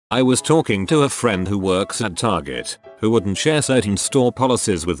I was talking to a friend who works at Target, who wouldn't share certain store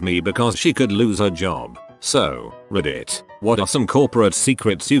policies with me because she could lose her job. So, Reddit, what are some corporate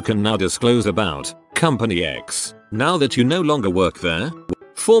secrets you can now disclose about Company X, now that you no longer work there?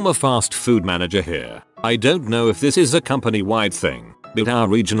 Former fast food manager here. I don't know if this is a company-wide thing, but our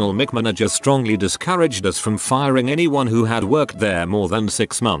regional MIC manager strongly discouraged us from firing anyone who had worked there more than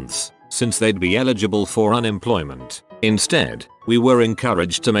 6 months, since they'd be eligible for unemployment. Instead, we were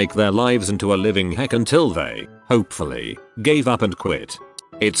encouraged to make their lives into a living heck until they, hopefully, gave up and quit.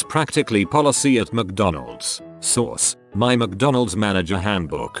 It's practically policy at McDonald's. Source: My McDonald's Manager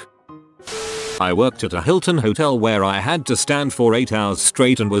Handbook. I worked at a Hilton hotel where I had to stand for 8 hours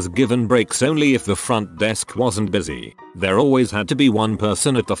straight and was given breaks only if the front desk wasn't busy. There always had to be one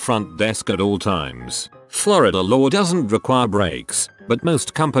person at the front desk at all times. Florida law doesn't require breaks, but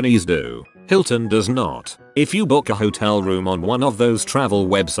most companies do. Hilton does not. If you book a hotel room on one of those travel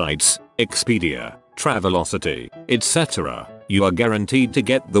websites, Expedia, Travelocity, etc., you are guaranteed to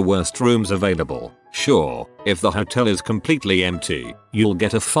get the worst rooms available. Sure, if the hotel is completely empty, you'll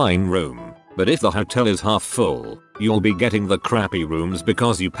get a fine room. But if the hotel is half full, you'll be getting the crappy rooms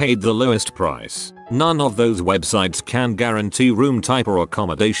because you paid the lowest price. None of those websites can guarantee room type or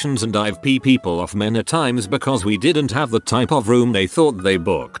accommodations, and I've peed people off many times because we didn't have the type of room they thought they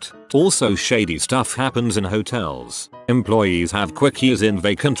booked. Also, shady stuff happens in hotels. Employees have quickies in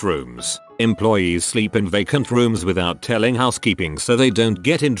vacant rooms. Employees sleep in vacant rooms without telling housekeeping so they don't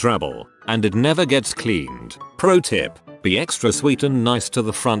get in trouble, and it never gets cleaned. Pro tip: be extra sweet and nice to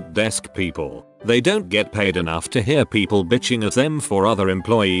the front desk people. They don't get paid enough to hear people bitching at them for other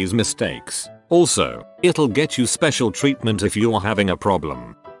employees' mistakes. Also, it'll get you special treatment if you're having a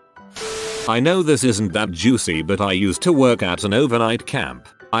problem. I know this isn't that juicy, but I used to work at an overnight camp.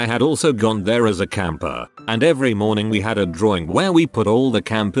 I had also gone there as a camper, and every morning we had a drawing where we put all the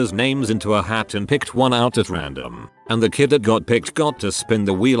campers' names into a hat and picked one out at random. And the kid that got picked got to spin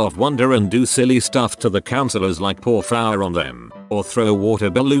the wheel of wonder and do silly stuff to the counselors like pour flour on them, or throw water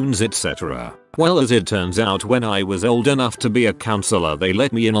balloons, etc. Well, as it turns out, when I was old enough to be a counselor, they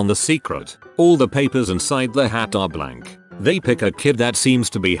let me in on the secret. All the papers inside the hat are blank. They pick a kid that seems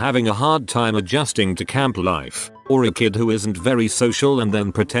to be having a hard time adjusting to camp life, or a kid who isn't very social, and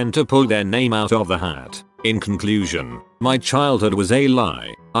then pretend to pull their name out of the hat. In conclusion, my childhood was a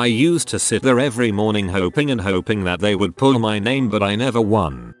lie. I used to sit there every morning hoping that they would pull my name, but I never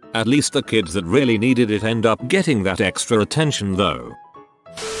won. At least the kids that really needed it end up getting that extra attention though.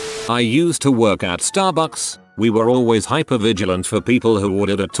 I used to work at Starbucks. We were always hyper vigilant for people who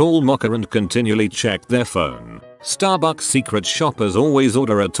ordered a tall mocha and continually checked their phone. Starbucks secret shoppers always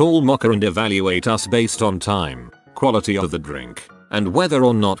order a tall mocha and evaluate us based on time, quality of the drink, and whether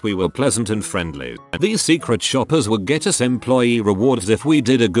or not we were pleasant and friendly. These secret shoppers would get us employee rewards if we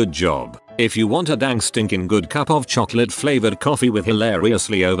did a good job. If you want a dang stinking good cup of chocolate flavored coffee with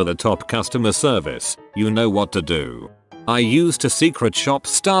hilariously over the top customer service, you know what to do. I used to secret shop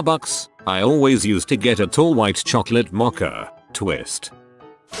Starbucks. I always used to get a tall white chocolate mocha twist.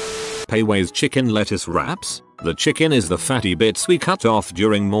 Payway's chicken lettuce wraps. The chicken is the fatty bits we cut off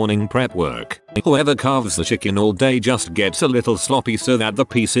during morning prep work. Whoever carves the chicken all day just gets a little sloppy so that the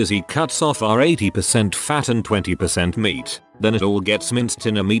pieces he cuts off are 80% fat and 20% meat. Then it all gets minced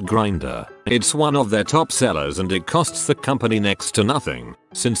in a meat grinder. It's one of their top sellers and it costs the company next to nothing,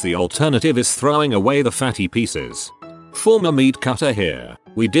 since the alternative is throwing away the fatty pieces. Former meat cutter here.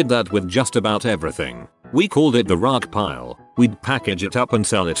 We did that with just about everything. We called it the rock pile. We'd package it up and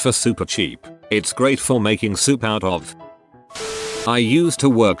sell it for super cheap. It's great for making soup out of. I used to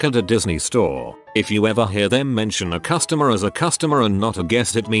work at a Disney store. If you ever hear them mention a customer as a customer and not a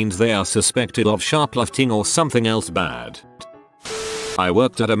guest, it means they are suspected of shoplifting or something else bad. I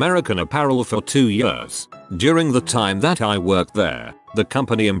worked at American Apparel for 2 years. During the time that I worked there, the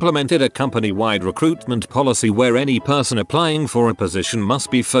company implemented a company-wide recruitment policy where any person applying for a position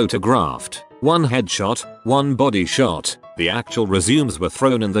must be photographed. One headshot, one body shot. The actual resumes were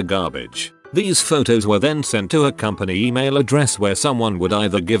thrown in the garbage. These photos were then sent to a company email address where someone would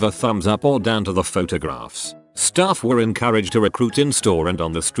either give a thumbs up or down to the photographs. Staff were encouraged to recruit in store and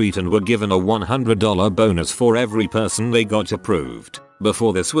on the street and were given a $100 bonus for every person they got approved.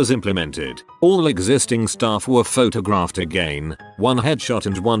 Before this was implemented, all existing staff were photographed again, one headshot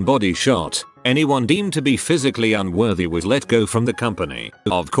and one body shot. Anyone deemed to be physically unworthy was let go from the company.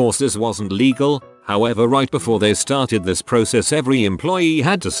 Of course, this wasn't legal. However, right before they started this process, every employee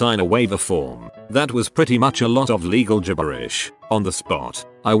had to sign a waiver form. That was pretty much a lot of legal gibberish. On the spot,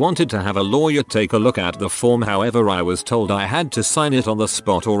 I wanted to have a lawyer take a look at the form, however I was told I had to sign it on the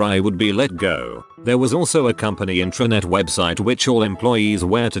spot or I would be let go. There was also a company intranet website which all employees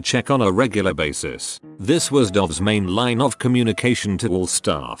were to check on a regular basis. This was Dov's main line of communication to all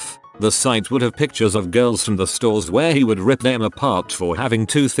staff. The site would have pictures of girls from the stores where he would rip them apart for having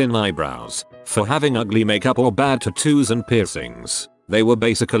too thin eyebrows, for having ugly makeup or bad tattoos and piercings. They were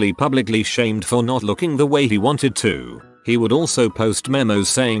basically publicly shamed for not looking the way he wanted to. He would also post memos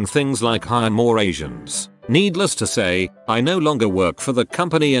saying things like hire more Asians. Needless to say, I no longer work for the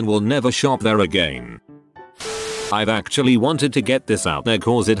company and will never shop there again. I've actually wanted to get this out there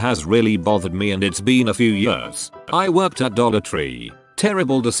cause it has really bothered me and it's been a few years. I worked at Dollar Tree.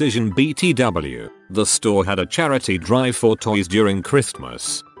 Terrible decision BTW. The store had a charity drive for toys during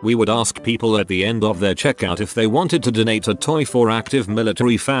Christmas. We would ask people at the end of their checkout if they wanted to donate a toy for active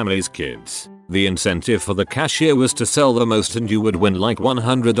military families' kids. The incentive for the cashier was to sell the most and you would win like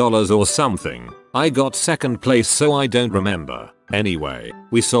 $100 or something. I got second place so I don't remember. Anyway,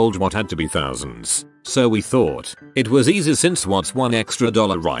 we sold what had to be thousands. So we thought, it was easy since what's one extra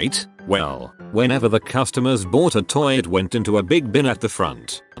dollar, right? Well, whenever the customers bought a toy it went into a big bin at the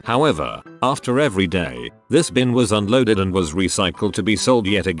front. However, after every day, this bin was unloaded and was recycled to be sold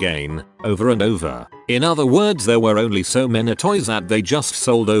yet again, over and over. In other words, there were only so many toys that they just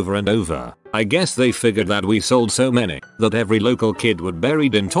sold over and over. I guess they figured that we sold so many that every local kid would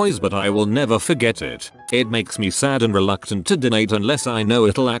buried in toys, but I will never forget it. It makes me sad and reluctant to donate unless I know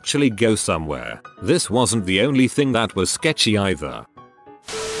it'll actually go somewhere. This wasn't the only thing that was sketchy either.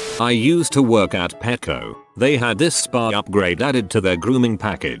 I used to work at Petco. They had this spa upgrade added to their grooming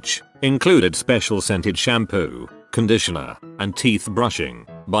package. Included special scented shampoo, conditioner, and teeth brushing.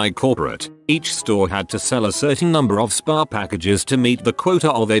 By corporate, each store had to sell a certain number of spa packages to meet the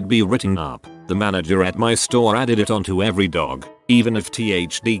quota or they'd be written up. The manager at my store added it onto every dog, even if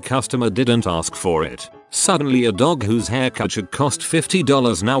THD customer didn't ask for it. Suddenly a dog whose haircut should cost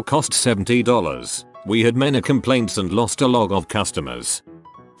 $50 now cost $70. We had many complaints and lost a lot of customers.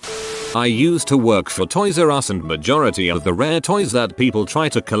 I used to work for Toys R Us and majority of the rare toys that people try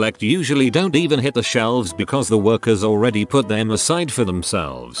to collect usually don't even hit the shelves because the workers already put them aside for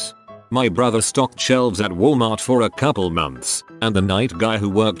themselves. My brother stocked shelves at Walmart for a couple months, and the night guy who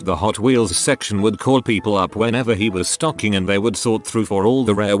worked the Hot Wheels section would call people up whenever he was stocking and they would sort through for all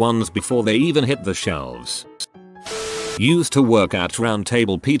the rare ones before they even hit the shelves. Used to work at Round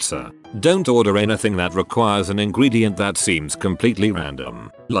Table Pizza. Don't order anything that requires an ingredient that seems completely random,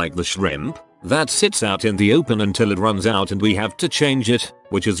 like the shrimp. That sits out in the open until it runs out and we have to change it,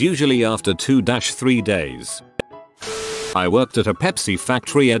 which is usually after 2-3 days. I worked at a Pepsi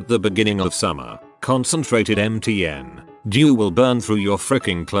factory at the beginning of summer. Concentrated MTN. Dew will burn through your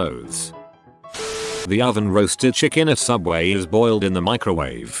freaking clothes. The oven roasted chicken at Subway is boiled in the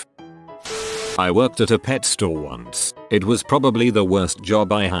microwave. I worked at a pet store once. It was probably the worst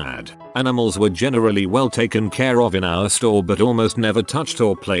job I had. Animals were generally well taken care of in our store but almost never touched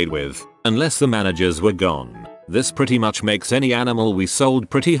or played with, unless the managers were gone. This pretty much makes any animal we sold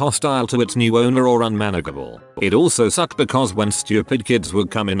pretty hostile to its new owner or unmanageable. It also sucked because when stupid kids would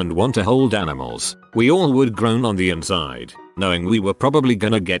come in and want to hold animals, we all would groan on the inside, knowing we were probably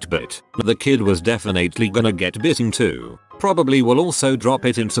gonna get bit. The kid was definitely gonna get bitten too. Probably will also drop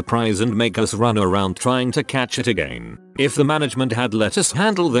it in surprise and make us run around trying to catch it again. If the management had let us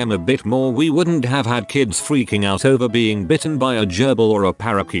handle them a bit more, we wouldn't have had kids freaking out over being bitten by a gerbil or a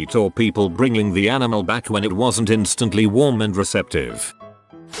parakeet or people bringing the animal back when it wasn't instantly warm and receptive.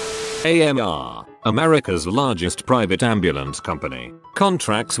 AMR, America's largest private ambulance company.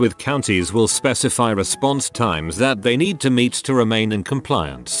 Contracts with counties will specify response times that they need to meet to remain in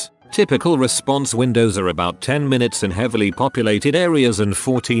compliance. Typical response windows are about 10 minutes in heavily populated areas and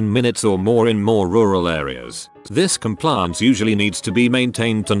 14 minutes or more in more rural areas. This compliance usually needs to be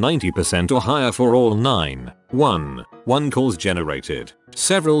maintained to 90% or higher for all 911 calls generated.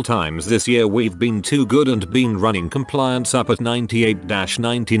 Several times this year we've been too good and been running compliance up at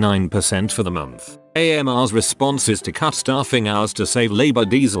 98-99% for the month. AMR's response is to cut staffing hours to save labor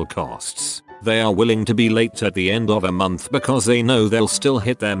diesel costs. They are willing to be late at the end of a month because they know they'll still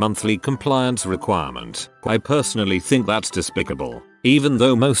hit their monthly compliance requirement. I personally think that's despicable. Even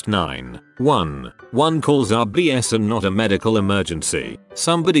though most 911 calls are BS and not a medical emergency,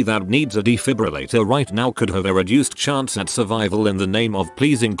 somebody that needs a defibrillator right now could have a reduced chance at survival in the name of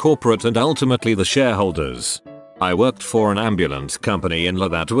pleasing corporate and ultimately the shareholders. I worked for an ambulance company in La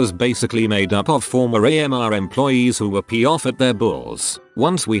that was basically made up of former AMR employees who were off at their bulls.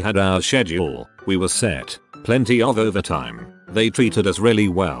 Once we had our schedule, we were set. Plenty of overtime. They treated us really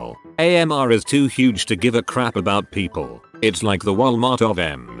well. AMR is too huge to give a crap about people. It's like the Walmart of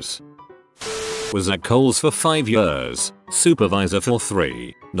M's. Was at Kohl's for 5 years, supervisor for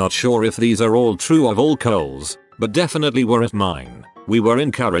 3. Not sure if these are all true of all Kohl's, but definitely were at mine. We were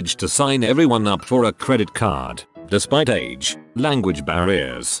encouraged to sign everyone up for a credit card, despite age, language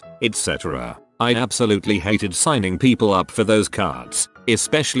barriers, etc. I absolutely hated signing people up for those cards,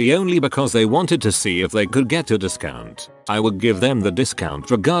 especially only because they wanted to see if they could get a discount. I would give them the discount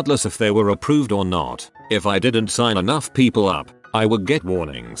regardless if they were approved or not. If I didn't sign enough people up, I would get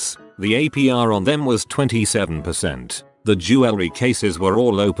warnings. The APR on them was 27%. The jewelry cases were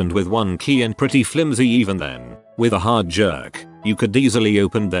all opened with one key and pretty flimsy even then. With a hard jerk, you could easily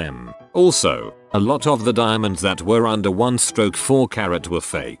open them. Also, a lot of the diamonds that were under 1/4 carat were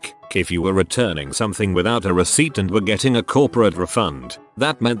fake. If you were returning something without a receipt and were getting a corporate refund,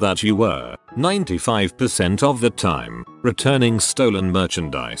 that meant that you were, 95% of the time, returning stolen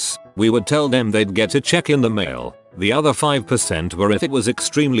merchandise. We would tell them they'd get a check in the mail. The other 5% were if it was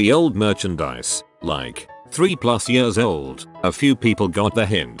extremely old merchandise, like 3+ years old. A few people got the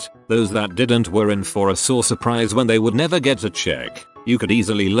hint. Those that didn't were in for a sore surprise when they would never get a check. You could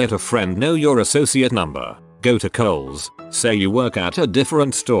easily let a friend know your associate number. Go to Kohl's, say you work at a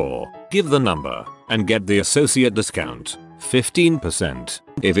different store, give the number, and get the associate discount, 15%.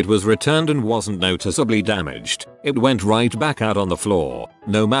 If it was returned and wasn't noticeably damaged, it went right back out on the floor,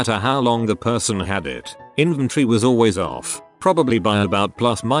 no matter how long the person had it. Inventory was always off, probably by about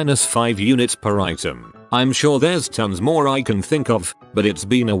 ±5 units per item. I'm sure there's tons more I can think of, but it's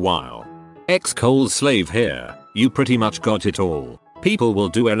been a while. Ex-Kohl's slave here, you pretty much got it all. People will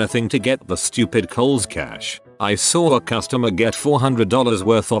do anything to get the stupid Kohl's cash. I saw a customer get $400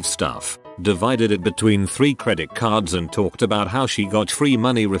 worth of stuff, divided it between 3 credit cards and talked about how she got free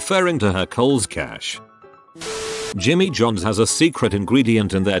money referring to her Kohl's cash. Jimmy John's has a secret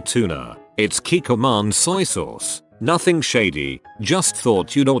ingredient in their tuna. It's Kikkoman soy sauce. Nothing shady, just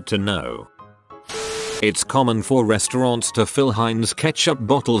thought you'd ought to know. It's common for restaurants to fill Heinz ketchup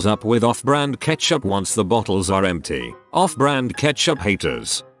bottles up with off-brand ketchup once the bottles are empty. Off-brand ketchup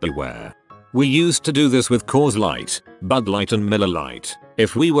haters, beware. We used to do this with Coors Light, Bud Light and Miller Lite.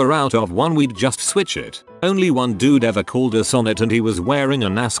 If we were out of one we'd just switch it. Only one dude ever called us on it and he was wearing a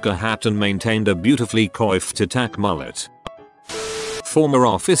NASCAR hat and maintained a beautifully coiffed attack mullet. Former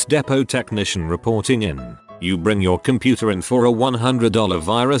Office Depot technician reporting in. You bring your computer in for a $100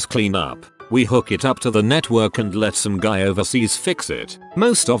 virus cleanup. We hook it up to the network and let some guy overseas fix it.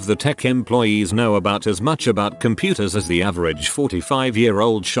 Most of the tech employees know about as much about computers as the average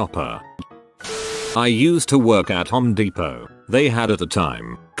 45-year-old shopper. I used to work at Home Depot. They had at the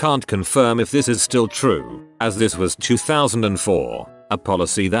time, can't confirm if this is still true, as this was 2004, a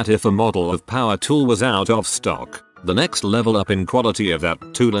policy that if a model of power tool was out of stock, the next level up in quality of that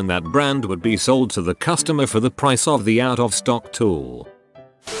tool and that brand would be sold to the customer for the price of the out of stock tool.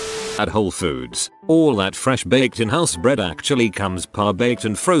 At Whole Foods, all that fresh baked in-house bread actually comes par-baked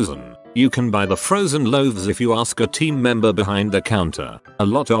and frozen. You can buy the frozen loaves if you ask a team member behind the counter. A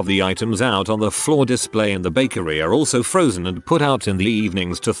lot of the items out on the floor display in the bakery are also frozen and put out in the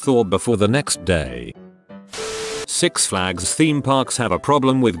evenings to thaw before the next day. Six Flags theme parks have a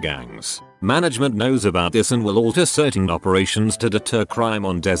problem with gangs. Management knows about this and will alter certain operations to deter crime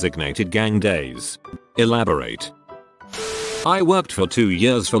on designated gang days. Elaborate. I worked for 2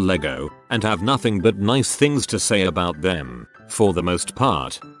 years for Lego and have nothing but nice things to say about them. For the most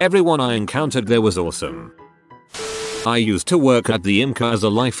part, everyone I encountered there was awesome. I used to work at the IMCA as a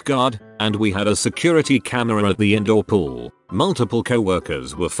lifeguard, and we had a security camera at the indoor pool. Multiple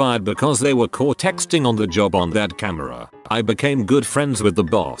co-workers were fired because they were caught texting on the job on that camera. I became good friends with the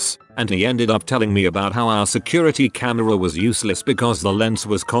boss, and he ended up telling me about how our security camera was useless because the lens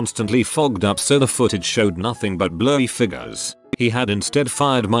was constantly fogged up so the footage showed nothing but blurry figures. He had instead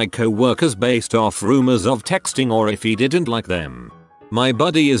fired my co-workers based off rumors of texting or if he didn't like them. My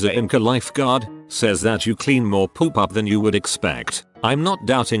buddy is a IMCA lifeguard, says that you clean more poop up than you would expect. I'm not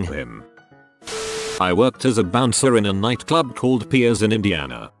doubting him. I worked as a bouncer in a nightclub called Piers in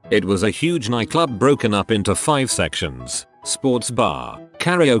Indiana. It was a huge nightclub broken up into 5 sections: sports bar,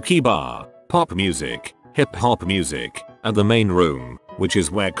 karaoke bar, pop music, hip hop music, and the main room, which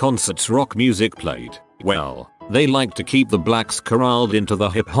is where concerts rock music played. Well, they like to keep the blacks corralled into the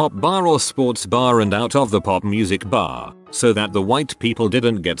hip hop bar or sports bar and out of the pop music bar, so that the white people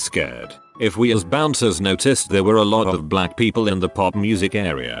didn't get scared. If we as bouncers noticed there were a lot of black people in the pop music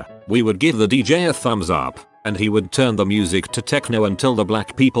area, we would give the DJ a thumbs up, and he would turn the music to techno until the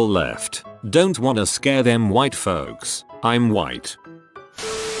black people left. Don't wanna scare them white folks. I'm white.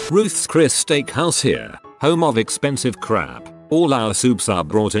 Ruth's Chris Steakhouse here, home of expensive crap. All our soups are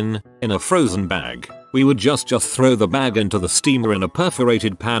brought in a frozen bag. We would just throw the bag into the steamer in a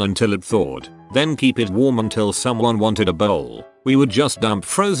perforated pan until it thawed, then keep it warm until someone wanted a bowl. We would just dump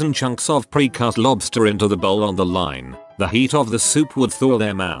frozen chunks of pre-cut lobster into the bowl on the line. The heat of the soup would thaw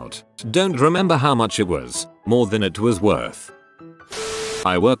them out. Don't remember how much it was, more than it was worth.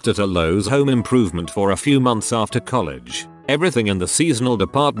 I worked at a Lowe's home improvement for a few months after college. Everything in the seasonal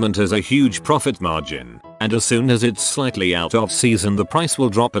department has a huge profit margin, and as soon as it's slightly out of season the price will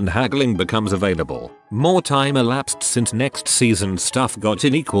drop and haggling becomes available. More time elapsed since next season stuff got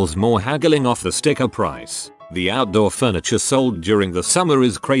in equals more haggling off the sticker price. The outdoor furniture sold during the summer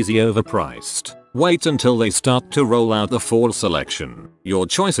is crazy overpriced. Wait until they start to roll out the fall selection. Your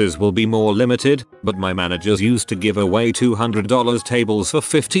choices will be more limited, but my managers used to give away $200 tables for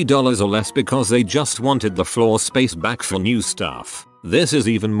 $50 or less because they just wanted the floor space back for new stuff. This is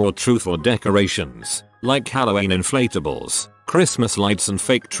even more true for decorations, like Halloween inflatables, Christmas lights and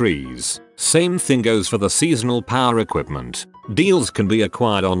fake trees. Same thing goes for the seasonal power equipment. Deals can be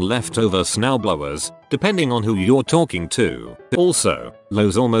acquired on leftover snowblowers, depending on who you're talking to. Also,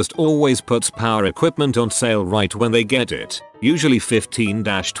 Lowe's almost always puts power equipment on sale right when they get it, usually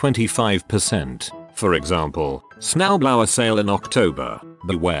 15-25%. For example, snowblower sale in October.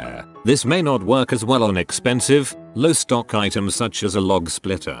 Beware, this may not work as well on expensive, low stock items such as a log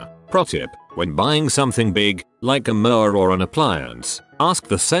splitter. Pro tip, when buying something big, like a mower or an appliance, ask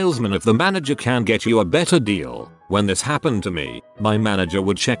the salesman if the manager can get you a better deal. When this happened to me, my manager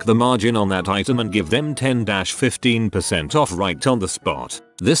would check the margin on that item and give them 10-15% off right on the spot.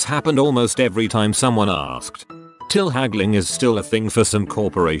 This happened almost every time someone asked. Till haggling is still a thing for some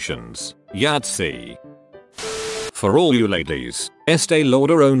corporations. Yahtzee. For all you ladies, Estee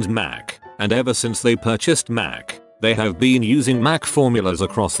Lauder owns MAC, and ever since they purchased MAC, they have been using MAC formulas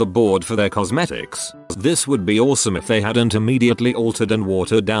across the board for their cosmetics. This would be awesome if they hadn't immediately altered and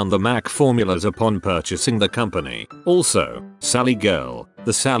watered down the MAC formulas upon purchasing the company. Also, Sally Girl,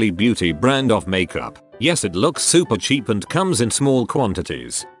 the Sally Beauty brand of makeup. Yes, it looks super cheap and comes in small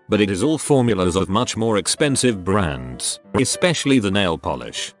quantities, but it is all formulas of much more expensive brands, especially the nail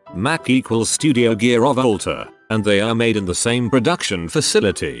polish. MAC equals Studio Gear of Ulta, and they are made in the same production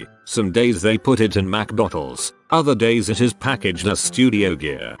facility. Some days they put it in MAC bottles, other days it is packaged as Studio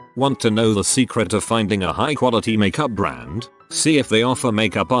Gear. Want to know the secret of finding a high quality makeup brand? See if they offer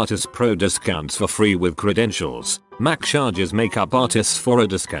Makeup Artist Pro discounts for free with credentials. MAC charges makeup artists for a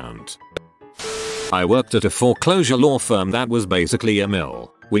discount. I worked at a foreclosure law firm that was basically a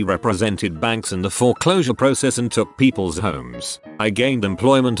mill. We represented banks in the foreclosure process and took people's homes. I gained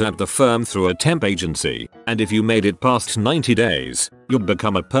employment at the firm through a temp agency, and if you made it past 90 days, you'd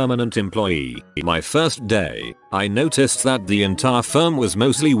become a permanent employee. My first day, I noticed that the entire firm was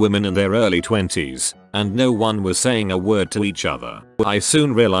mostly women in their early 20s, and no one was saying a word to each other. I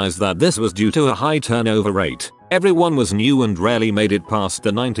soon realized that this was due to a high turnover rate. Everyone was new and rarely made it past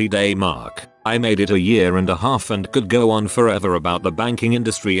the 90-day mark. I made it a year and a half and could go on forever about the banking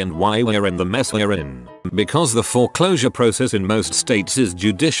industry and why we're in the mess we're in. Because the foreclosure process in most states is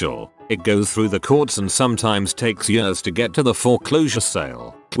judicial, it goes through the courts and sometimes takes years to get to the foreclosure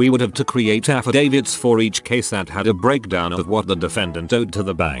sale. We would have to create affidavits for each case that had a breakdown of what the defendant owed to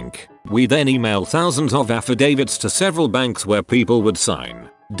the bank. We then email thousands of affidavits to several banks where people would sign,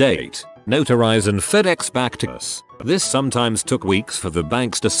 date, notarize and FedEx back to us. This sometimes took weeks for the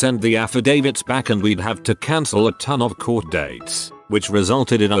banks to send the affidavits back and we'd have to cancel a ton of court dates, which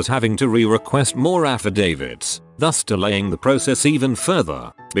resulted in us having to re-request more affidavits, thus delaying the process even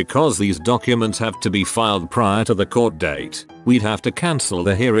further. Because these documents have to be filed prior to the court date, we'd have to cancel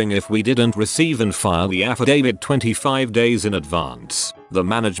the hearing if we didn't receive and file the affidavit 25 days in advance. The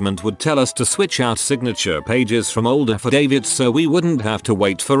management would tell us to switch out signature pages from old affidavits so we wouldn't have to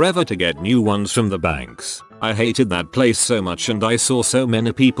wait forever to get new ones from the banks. I hated that place so much and I saw so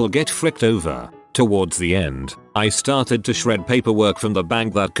many people get fricked over. Towards the end, I started to shred paperwork from the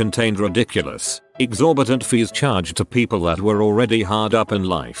bank that contained ridiculous, exorbitant fees charged to people that were already hard up in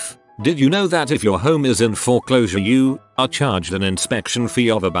life. Did you know that if your home is in foreclosure you are charged an inspection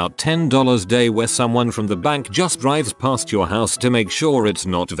fee of about $10 a day where someone from the bank just drives past your house to make sure it's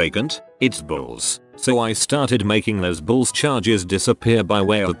not vacant? It's bulls. So I started making those bulls charges disappear by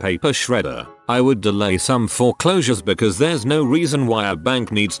way of paper shredder. I would delay some foreclosures because there's no reason why a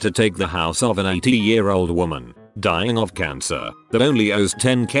bank needs to take the house of an 80-year-old woman dying of cancer that only owes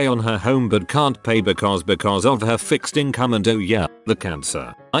 $10K on her home but can't pay because of her fixed income and oh yeah, the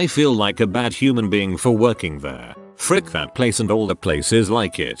cancer. I feel like a bad human being for working there. Frick that place and all the places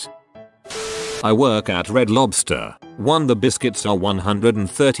like it. I work at Red Lobster. 1. The biscuits are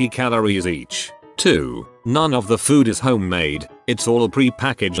 130 calories each. 2. None of the food is homemade, it's all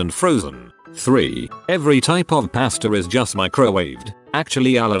pre-packaged and frozen. 3. Every type of pasta is just microwaved.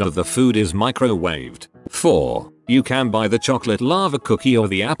 Actually, a lot of the food is microwaved. 4. You can buy the chocolate lava cookie or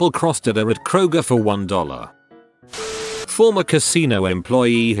the apple crosteder at Kroger for $1. Former casino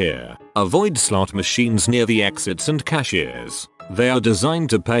employee here. Avoid slot machines near the exits and cashiers. They are designed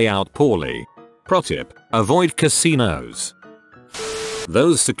to pay out poorly. Pro tip: avoid casinos.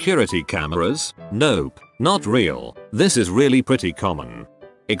 Those security cameras? Nope, not real. This is really pretty common.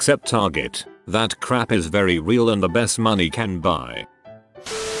 Except Target. That crap is very real and the best money can buy.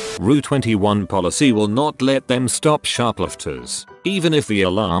 Rule 21 policy will not let them stop shoplifters. Even if the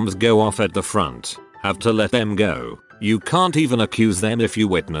alarms go off at the front, have to let them go. You can't even accuse them if you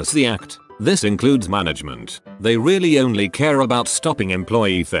witness the act. This includes management. They really only care about stopping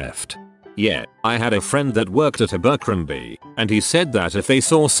employee theft. Yeah, I had a friend that worked at Abercrombie, and he said that if they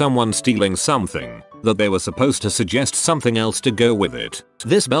saw someone stealing something, that they were supposed to suggest something else to go with it.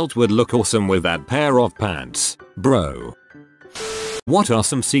 This belt would look awesome with that pair of pants, bro. What are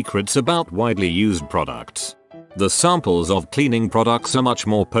some secrets about widely used products? The samples of cleaning products are much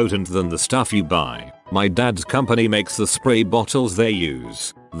more potent than the stuff you buy. My dad's company makes the spray bottles they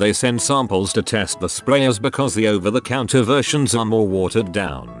use. They send samples to test the sprayers because the over-the-counter versions are more watered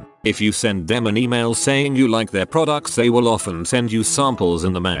down. If you send them an email saying you like their products, they will often send you samples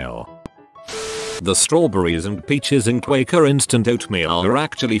in the mail. The strawberries and peaches in Quaker instant oatmeal are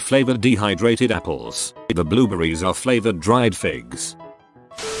actually flavored dehydrated apples. The blueberries are flavored dried figs.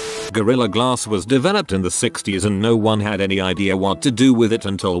 Gorilla Glass was developed in the 60s and no one had any idea what to do with it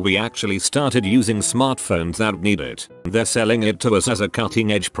until we actually started using smartphones that need it. They're selling it to us as a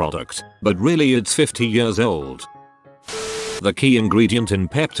cutting edge product, but really it's 50 years old. The key ingredient in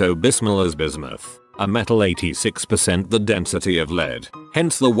Pepto-Bismol is bismuth, a metal 86% the density of lead,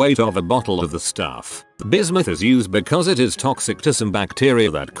 hence the weight of a bottle of the stuff. Bismuth is used because it is toxic to some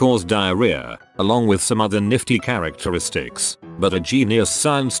bacteria that cause diarrhea, along with some other nifty characteristics. But a genius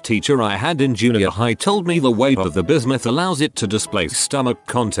science teacher I had in junior high told me the weight of the bismuth allows it to displace stomach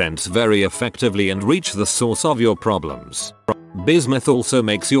contents very effectively and reach the source of your problems. Bismuth also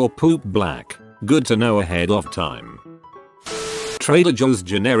makes your poop black. Good to know ahead of time. Trader Joe's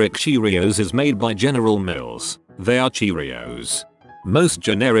generic Cheerios is made by General Mills. They are Cheerios. Most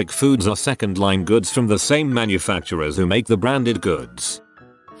generic foods are second-line goods from the same manufacturers who make the branded goods.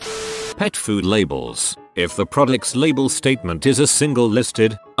 Pet food labels. If the product's label statement is a single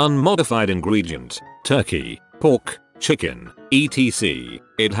listed, unmodified ingredient, turkey, pork, chicken, etc.,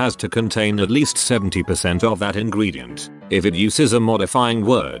 it has to contain at least 70% of that ingredient. If it uses a modifying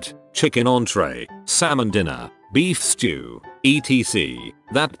word, chicken entree, salmon dinner, beef stew, etc.,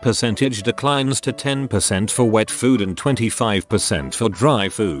 that percentage declines to 10% for wet food and 25% for dry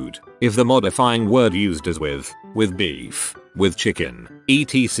food. If the modifying word used is with beef, with chicken,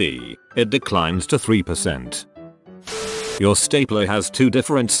 etc., it declines to 3%. Your stapler has two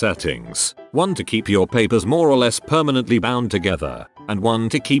different settings, one to keep your papers more or less permanently bound together, and one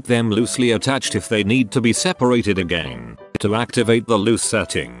to keep them loosely attached if they need to be separated again. To activate the loose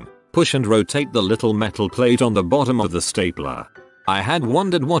setting, push and rotate the little metal plate on the bottom of the stapler. I had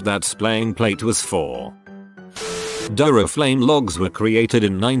wondered what that splaying plate was for. Duraflame logs were created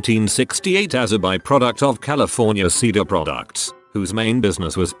in 1968 as a byproduct of California Cedar Products, whose main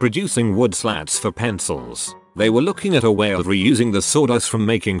business was producing wood slats for pencils. They were looking at a way of reusing the sawdust from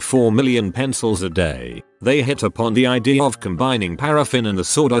making 4 million pencils a day. They hit upon the idea of combining paraffin and the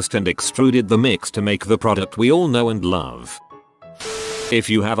sawdust and extruded the mix to make the product we all know and love. If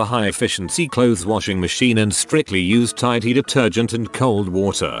you have a high-efficiency clothes washing machine and strictly use Tide detergent and cold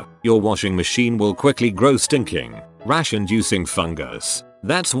water, your washing machine will quickly grow stinking, rash-inducing fungus.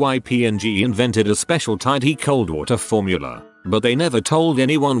 That's why P&G invented a special Tide cold water formula, but they never told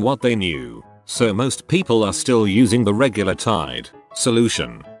anyone what they knew. So most people are still using the regular Tide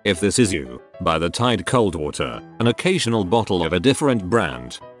solution. If this is you, buy the Tide cold water, an occasional bottle of a different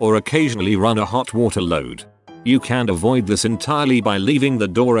brand, or occasionally run a hot water load. You can't avoid this entirely by leaving the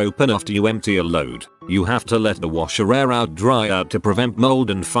door open after you empty a load. You have to let the washer air out dry out to prevent mold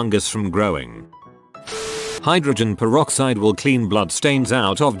and fungus from growing. Hydrogen peroxide will clean blood stains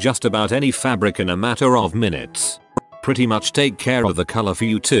out of just about any fabric in a matter of minutes. Pretty much take care of the color for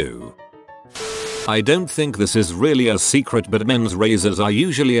you too. I don't think this is really a secret, but men's razors are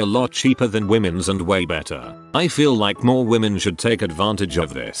usually a lot cheaper than women's and way better. I feel like more women should take advantage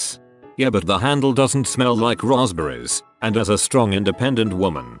of this. Yeah, but the handle doesn't smell like raspberries, and as a strong independent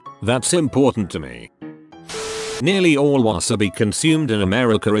woman, that's important to me. Nearly all wasabi consumed in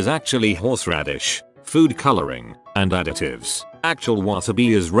America is actually horseradish, food coloring, and additives. Actual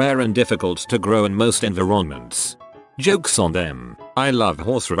wasabi is rare and difficult to grow in most environments. Jokes on them. I love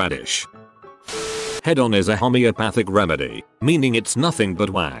horseradish. Head-on is a homeopathic remedy, meaning it's nothing but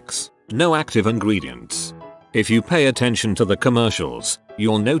wax, no active ingredients. If you pay attention to the commercials,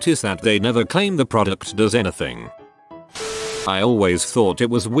 you'll notice that they never claim the product does anything. I always thought it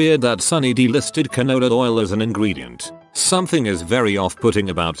was weird that Sunny D listed canola oil as an ingredient. Something is very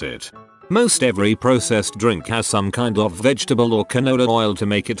off-putting about it. Most every processed drink has some kind of vegetable or canola oil to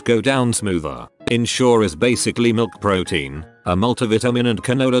make it go down smoother. Ensure is basically milk protein, a multivitamin and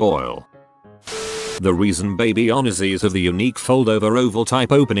canola oil. The reason baby onesies have the unique fold-over oval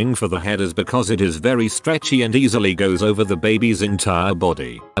type opening for the head is because it is very stretchy and easily goes over the baby's entire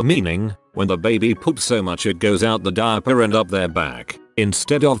body. Meaning, when the baby poops so much it goes out the diaper and up their back.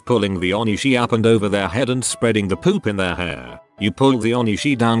 Instead of pulling the onishi up and over their head and spreading the poop in their hair, you pull the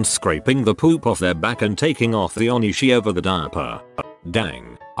onishi down, scraping the poop off their back and taking off the onishi over the diaper.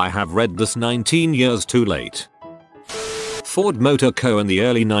 Dang, I have read this 19 years too late. Ford Motor Co. in the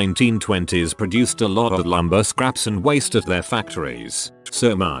early 1920s produced a lot of lumber scraps and waste at their factories.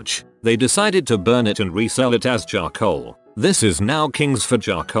 So much, they decided to burn it and resell it as charcoal. This is now Kings for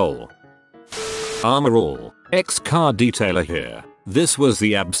charcoal. Armor All, ex-car detailer here. This was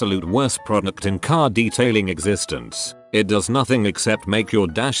the absolute worst product in car detailing existence. It does nothing except make your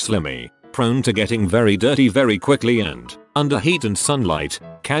dash slimy, prone to getting very dirty very quickly, and, under heat and sunlight,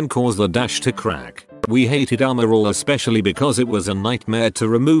 can cause the dash to crack. We hated Armor All especially because it was a nightmare to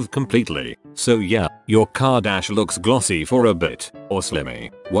remove completely. So yeah, your car dash looks glossy for a bit, or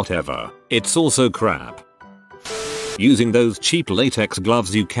slimy, whatever. It's also crap. Using those cheap latex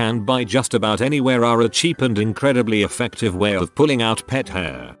gloves you can buy just about anywhere are a cheap and incredibly effective way of pulling out pet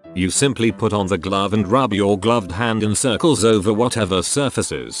hair. You simply put on the glove and rub your gloved hand in circles over whatever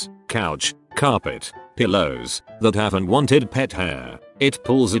surfaces, couch, carpet, pillows, that have unwanted pet hair. It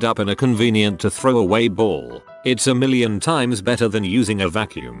pulls it up in a convenient to throw away ball. It's a million times better than using a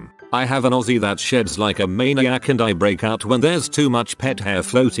vacuum. I have an Aussie that sheds like a maniac and I break out when there's too much pet hair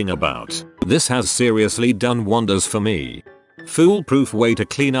floating about. This has seriously done wonders for me. Foolproof way to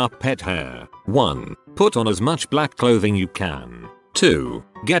clean up pet hair. 1. Put on as much black clothing you can. 2.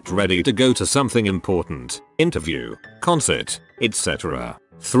 Get ready to go to something important, interview, concert, etc.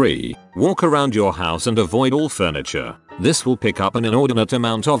 3. Walk around your house and avoid all furniture. This will pick up an inordinate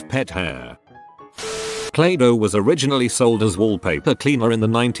amount of pet hair. Play-Doh was originally sold as wallpaper cleaner in the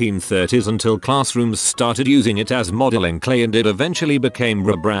 1930s until classrooms started using it as modeling clay, and it eventually became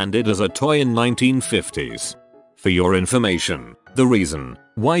rebranded as a toy in 1950s. For your information, the reason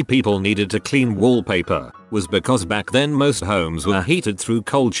why people needed to clean wallpaper was because back then most homes were heated through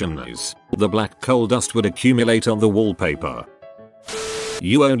coal chimneys. The black coal dust would accumulate on the wallpaper.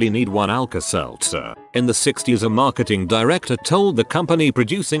 You only need one Alka-Seltzer. In the 60s, a marketing director told the company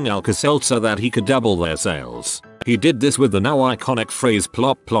producing Alka-Seltzer that he could double their sales. He did this with the now iconic phrase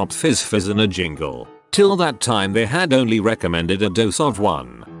plop plop fizz fizz in a jingle. Till that time they had only recommended a dose of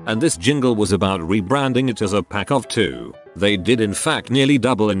one, and this jingle was about rebranding it as a pack of 2. They did in fact nearly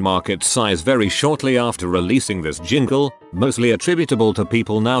double in market size very shortly after releasing this jingle, mostly attributable to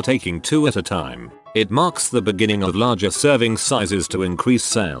people now taking 2 at a time. It marks the beginning of larger serving sizes to increase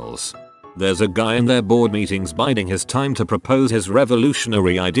sales. There's a guy in their board meetings biding his time to propose his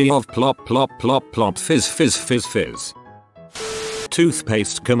revolutionary idea of plop plop plop plop fizz fizz fizz fizz.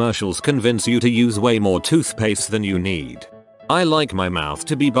 Toothpaste commercials convince you to use way more toothpaste than you need. I like my mouth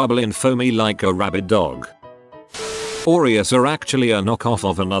to be bubbly and foamy like a rabid dog. Oreos are actually a knockoff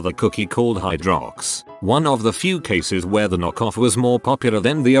of another cookie called Hydrox, one of the few cases where the knockoff was more popular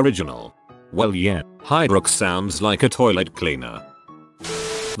than the original. Well yeah, Hydrox sounds like a toilet cleaner.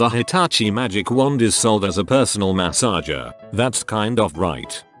 The Hitachi Magic Wand is sold as a personal massager. That's kind of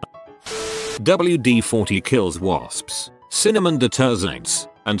right. WD-40 kills wasps, cinnamon deters ants,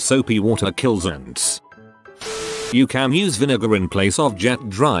 and soapy water kills ants. You can use vinegar in place of jet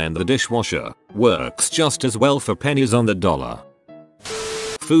dry in the dishwasher. Works just as well for pennies on the dollar.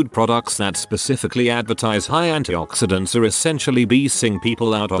 Food products that specifically advertise high antioxidants are essentially beasting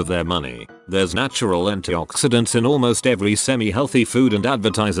people out of their money. There's natural antioxidants in almost every semi-healthy food, and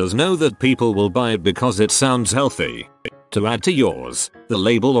advertisers know that people will buy it because it sounds healthy. To add to yours, the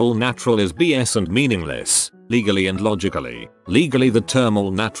label all natural is BS and meaningless, legally and logically. Legally, the term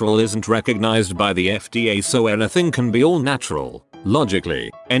all natural isn't recognized by the FDA, so anything can be all natural.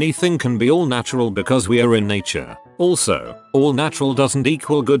 Logically, anything can be all natural because we are in nature. Also, all natural doesn't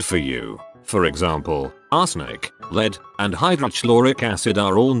equal good for you. For example, arsenic, lead, and hydrochloric acid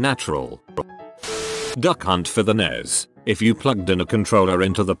are all natural. Duck Hunt for the NES. If you plugged in a controller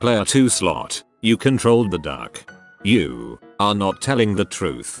into the player 2 slot, you controlled the duck. You are not telling the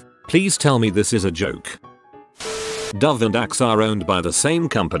truth. Please tell me this is a joke. Dove and Axe are owned by the same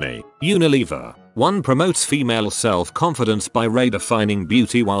company, Unilever. One promotes female self-confidence by redefining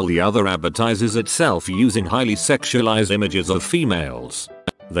beauty while the other advertises itself using highly sexualized images of females.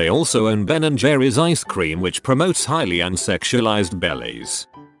 They also own Ben & Jerry's ice cream, which promotes highly unsexualized bellies.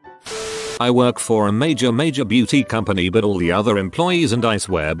 I work for a major beauty company, but all the other employees and I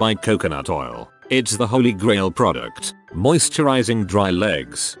swear by coconut oil. It's the holy grail product. Moisturizing dry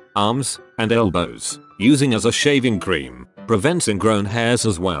legs, arms, and elbows. Using as a shaving cream. Prevents ingrown hairs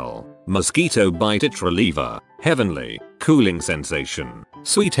as well. Mosquito bite itch reliever. Heavenly, cooling sensation.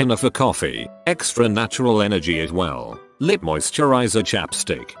 Sweetener for coffee. Extra natural energy as well. Lip moisturizer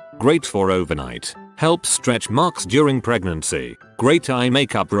chapstick. Great for overnight. Helps stretch marks during pregnancy. Great eye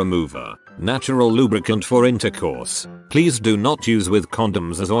makeup remover. Natural lubricant for intercourse. Please do not use with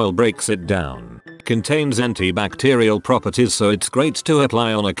condoms as oil breaks it down. Contains antibacterial properties, so it's great to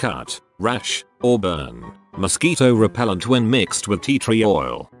apply on a cut, rash, or burn. Mosquito repellent when mixed with tea tree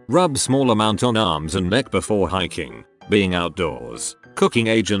oil. Rub small amount on arms and neck before hiking, being outdoors. Cooking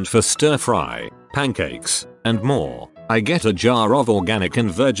agent for stir fry, pancakes, and more. I get a jar of organic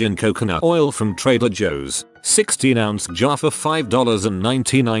and virgin coconut oil from Trader Joe's, 16-ounce jar for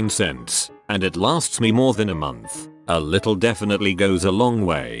 $5.99, and it lasts me more than a month. A little definitely goes a long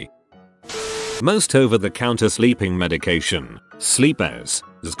way. Most over-the-counter sleeping medication, Sleepers,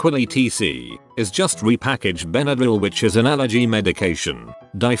 Zquil etc., is just repackaged Benadryl, which is an allergy medication.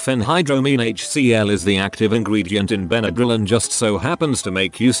 Diphenhydramine HCl is the active ingredient in Benadryl and just so happens to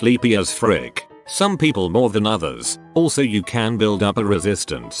make you sleepy as frick. Some people more than others. Also, you can build up a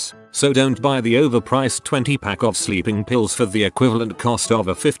resistance. So don't buy the overpriced 20-pack of sleeping pills for the equivalent cost of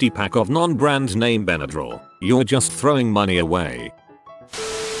a 50-pack of non-brand name Benadryl. You're just throwing money away.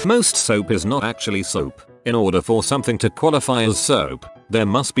 Most soap is not actually soap. In order for something to qualify as soap, there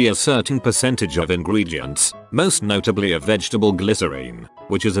must be a certain percentage of ingredients, most notably of vegetable glycerine,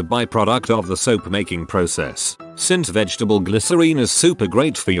 which is a byproduct of the soap making process. Since vegetable glycerine is super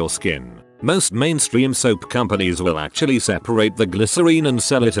great for your skin, most mainstream soap companies will actually separate the glycerine and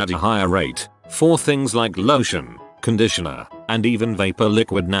sell it at a higher rate for things like lotion, conditioner, and even vapor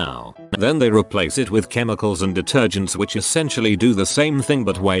liquid now. Then they replace it with chemicals and detergents which essentially do the same thing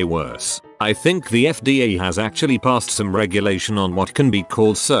but way worse. I think the FDA has actually passed some regulation on what can be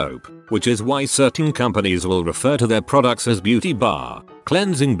called soap, which is why certain companies will refer to their products as beauty bar,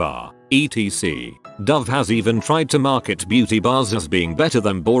 cleansing bar, etc. Dove has even tried to market beauty bars as being better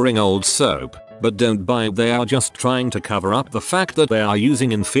than boring old soap, but don't buy it, they are just trying to cover up the fact that they are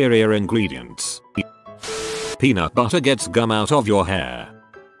using inferior ingredients. Peanut butter gets gum out of your hair.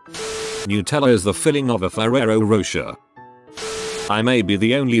 Nutella is the filling of a Ferrero Rocher. I may be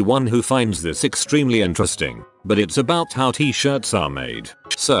the only one who finds this extremely interesting, but it's about how t-shirts are made.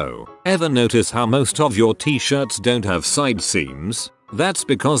 So, ever notice how most of your t-shirts don't have side seams? That's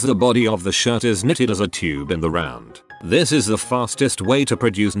because the body of the shirt is knitted as a tube in the round. This is the fastest way to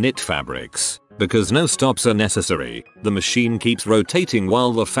produce knit fabrics, because no stops are necessary. The machine keeps rotating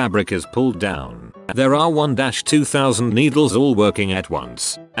while the fabric is pulled down. There are 1-2,000 needles all working at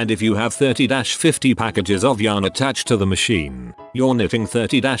once, and if you have 30-50 packages of yarn attached to the machine, you're knitting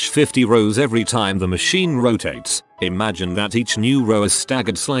 30-50 rows every time the machine rotates. Imagine that each new row is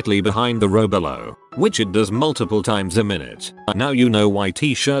staggered slightly behind the row below, which it does multiple times a minute. Now you know why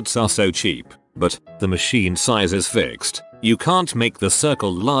t-shirts are so cheap. But the machine size is fixed. You can't make the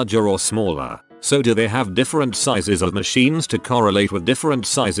circle larger or smaller. So do they have different sizes of machines to correlate with different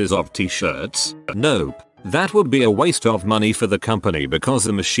sizes of t-shirts? Nope. That would be a waste of money for the company because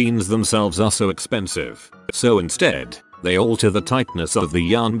the machines themselves are so expensive. So instead, they alter the tightness of the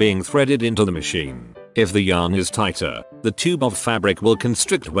yarn being threaded into the machine. If the yarn is tighter, the tube of fabric will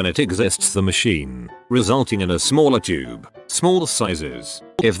constrict when it exits the machine, resulting in a smaller tube. Small sizes.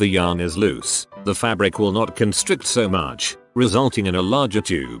 If the yarn is loose, the fabric will not constrict so much, resulting in a larger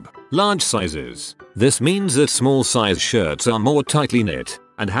tube. Large sizes. This means that small size shirts are more tightly knit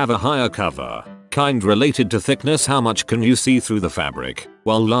and have a higher cover. Kind related to thickness, how much can you see through the fabric,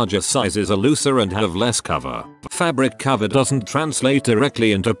 while larger sizes are looser and have less cover. Fabric cover doesn't translate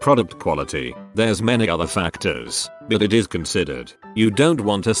directly into product quality. There's many other factors, but it is considered. You don't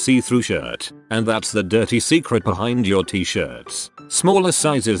want a see-through shirt, and that's the dirty secret behind your t-shirts. Smaller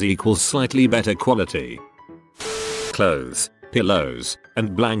sizes equals slightly better quality. Clothes, pillows,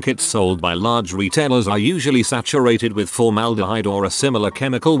 and blankets sold by large retailers are usually saturated with formaldehyde or a similar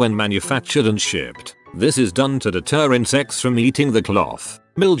chemical when manufactured and shipped. This is done to deter insects from eating the cloth,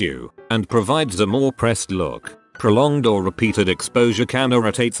 mildew, and provides a more pressed look. Prolonged or repeated exposure can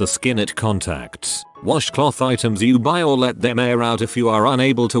irritate the skin it contacts, Washcloth items you buy or let them air out if you are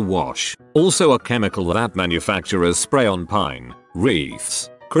unable to wash. Also a chemical that manufacturers spray on pine, wreaths,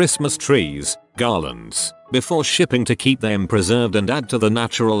 Christmas trees, garlands, before shipping to keep them preserved and add to the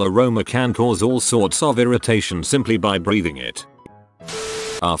natural aroma can cause all sorts of irritation simply by breathing it.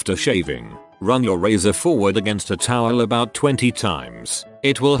 After shaving, run your razor forward against a towel about 20 times.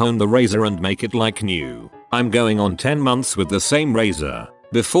 It will hone the razor and make it like new. I'm going on 10 months with the same razor.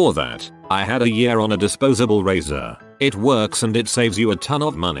 Before that, I had a year on a disposable razor. It works and it saves you a ton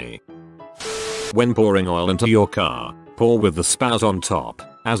of money. When pouring oil into your car, pour with the spout on top,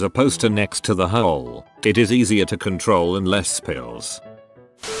 as opposed to next to the hole. It is easier to control and less spills.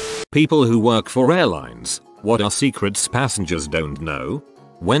 People who work for airlines, what are secrets passengers don't know?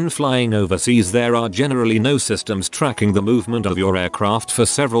 When flying overseas, there are generally no systems tracking the movement of your aircraft for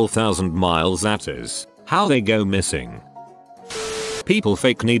several thousand miles. That is how they go missing. People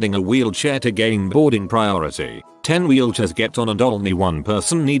fake needing a wheelchair to gain boarding priority. 10 wheelchairs get on and only one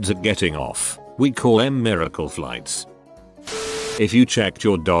person needs it getting off. We call them miracle flights. If you checked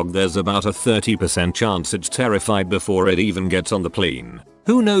your dog, there's about a 30% chance it's terrified before it even gets on the plane.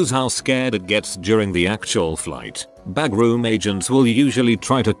 Who knows how scared it gets during the actual flight? Backroom agents will usually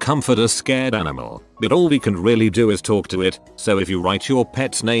try to comfort a scared animal, but all we can really do is talk to it, so if you write your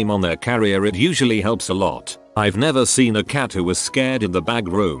pet's name on their carrier it usually helps a lot. I've never seen a cat who was scared in the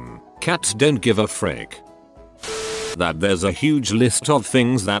backroom. Cats don't give a frick. That there's a huge list of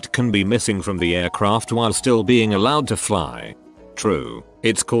things that can be missing from the aircraft while still being allowed to fly. True,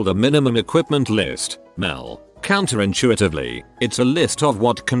 it's called a minimum equipment list, MEL. Counterintuitively, it's a list of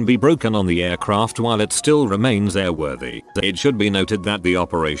what can be broken on the aircraft while it still remains airworthy. It should be noted that the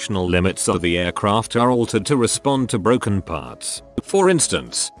operational limits of the aircraft are altered to respond to broken parts. For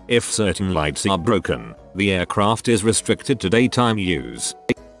instance, if certain lights are broken, the aircraft is restricted to daytime use.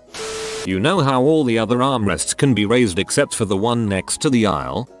 You know how all the other armrests can be raised except for the one next to the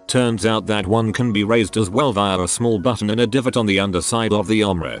aisle? Turns out that one can be raised as well via a small button in a divot on the underside of the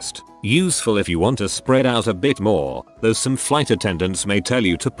armrest. Useful if you want to spread out a bit more, though some flight attendants may tell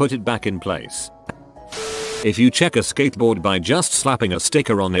you to put it back in place. If you check a skateboard by just slapping a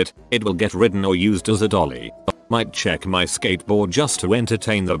sticker on it, it will get ridden or used as a dolly. Might check my skateboard just to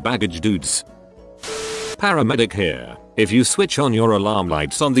entertain the baggage dudes. Paramedic here. If you switch on your alarm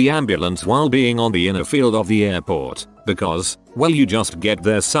lights on the ambulance while being on the inner field of the airport, because, well, you just get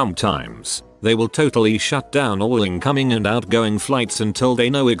there sometimes, they will totally shut down all incoming and outgoing flights until they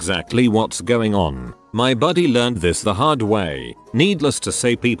know exactly what's going on. My buddy learned this the hard way. Needless to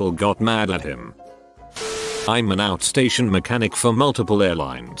say, people got mad at him. I'm an outstation mechanic for multiple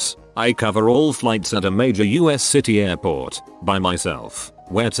airlines. I cover all flights at a major US city airport by myself.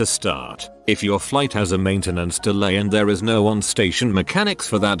 Where to start? If your flight has a maintenance delay and there is no on-station mechanics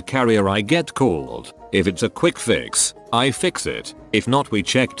for that carrier, I get called. If it's a quick fix, I fix it. If not, we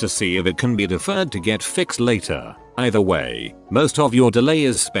check to see if it can be deferred to get fixed later. Either way, most of your delay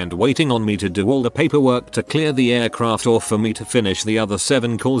is spent waiting on me to do all the paperwork to clear the aircraft or for me to finish the other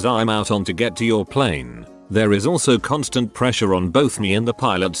 7 calls I'm out on to get to your plane. There is also constant pressure on both me and the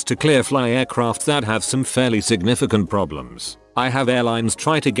pilots to clear fly aircraft that have some fairly significant problems. I have airlines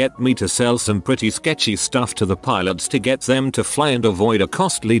try to get me to sell some pretty sketchy stuff to the pilots to get them to fly and avoid a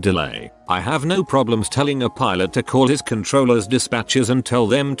costly delay. I have no problems telling a pilot to call his controller's dispatchers and tell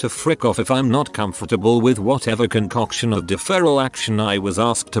them to frick off if I'm not comfortable with whatever concoction of deferral action I was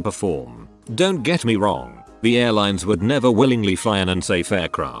asked to perform. Don't get me wrong, the airlines would never willingly fly an unsafe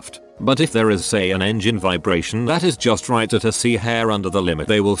aircraft. But if there is, say, an engine vibration that is just right at a sea hair under the limit,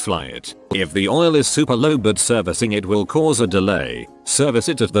 they will fly it. If the oil is super low but servicing it will cause a delay, service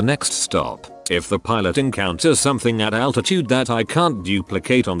it at the next stop. If the pilot encounters something at altitude that I can't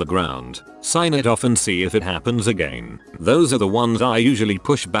duplicate on the ground, sign it off and see if it happens again. Those are the ones I usually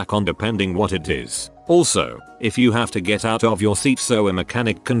push back on depending what it is. Also, if you have to get out of your seat so a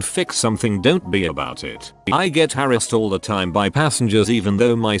mechanic can fix something, don't be about it. I get harassed all the time by passengers even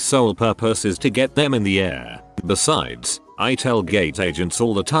though my sole purpose is to get them in the air. Besides, I tell gate agents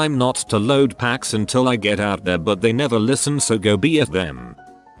all the time not to load packs until I get out there, but they never listen, so go be at them.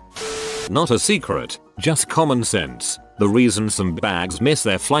 Not a secret, just common sense. The reason some bags miss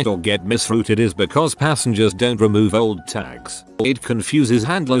their flight or get misrouted is because passengers don't remove old tags. It confuses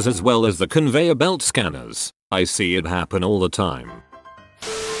handlers as well as the conveyor belt scanners. I see it happen all the time.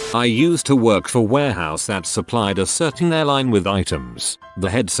 I used to work for a warehouse that supplied a certain airline with items. The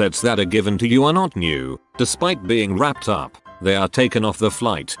headsets that are given to you are not new. Despite being wrapped up, they are taken off the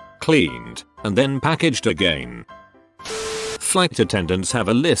flight, cleaned, and then packaged again. Flight attendants have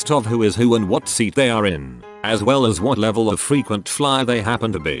a list of who is who and what seat they are in. as well as what level of frequent flyer they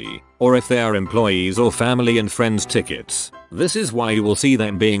happen to be, or if they are employees or family and friends tickets. This is why you will see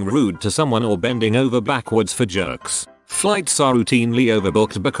them being rude to someone or bending over backwards for jerks. Flights are routinely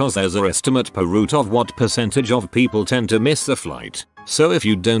overbooked because there's an estimate per route of what percentage of people tend to miss the flight. So if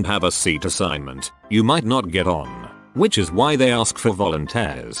you don't have a seat assignment, you might not get on. Which is why they ask for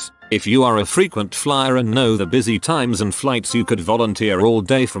volunteers. If you are a frequent flyer and know the busy times and flights, you could volunteer all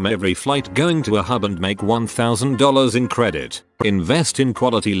day from every flight going to a hub and make $1,000 in credit. Invest in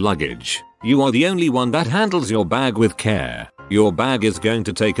quality luggage. You are the only one that handles your bag with care. Your bag is going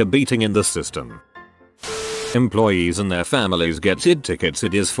to take a beating in the system. Employees and their families get ID tickets.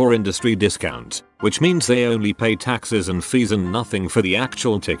 It is for industry discount, which means they only pay taxes and fees and nothing for the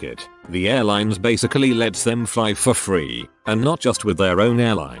actual ticket. The airlines basically lets them fly for free, and not just with their own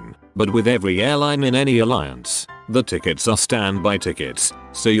airline, but with every airline in any alliance. The tickets are standby tickets,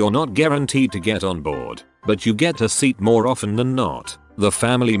 so you're not guaranteed to get on board, but you get a seat more often than not. The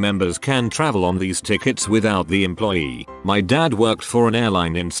family members can travel on these tickets without the employee. My dad worked for an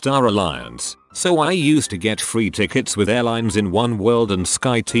airline in Star Alliance, so I used to get free tickets with airlines in One World and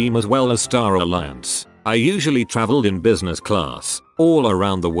SkyTeam as well as Star Alliance. I usually traveled in business class, all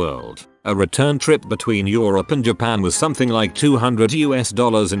around the world. A return trip between Europe and Japan was something like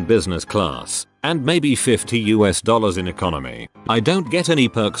 $200 in business class, and maybe $50 in economy. I don't get any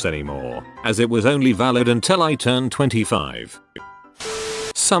perks anymore, as it was only valid until I turned 25.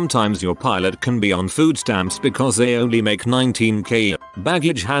 Sometimes your pilot can be on food stamps because they only make $19K.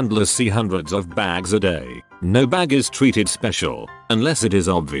 Baggage handlers see hundreds of bags a day. No bag is treated special, unless it is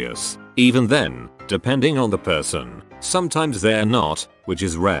obvious. Even then, depending on the person, sometimes they're not, which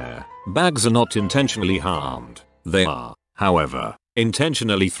is rare. Bags are not intentionally harmed. They are, however,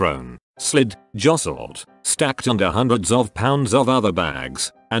 intentionally thrown, slid, jostled, stacked under hundreds of pounds of other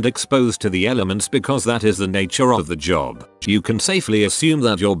bags, and exposed to the elements because that is the nature of the job. You can safely assume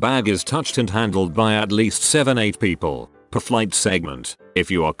that your bag is touched and handled by at least 7-8 people per flight segment. If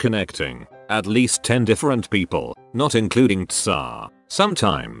you are connecting at least 10 different people, not including TSA.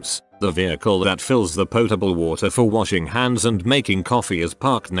 Sometimes, the vehicle that fills the potable water for washing hands and making coffee is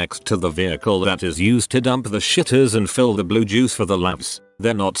parked next to the vehicle that is used to dump the shitters and fill the blue juice for the labs.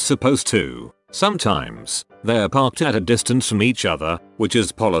 They're not supposed to. Sometimes, they're parked at a distance from each other, which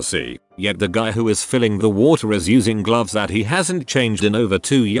is policy, yet the guy who is filling the water is using gloves that he hasn't changed in over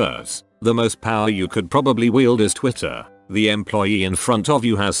 2 years. The most power you could probably wield is Twitter. The employee in front of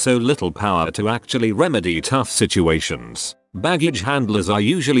you has so little power to actually remedy tough situations. Baggage handlers are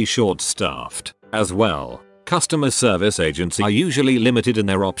usually short-staffed. As well, customer service agents are usually limited in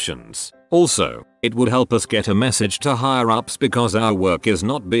their options. Also, it would help us get a message to higher-ups because our work is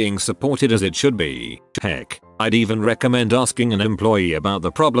not being supported as it should be. Heck, I'd even recommend asking an employee about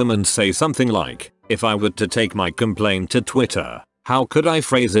the problem and say something like, if I were to take my complaint to Twitter, how could I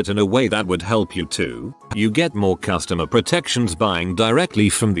phrase it in a way that would help you too? You get more customer protections buying directly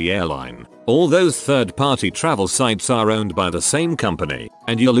from the airline. All those third-party travel sites are owned by the same company,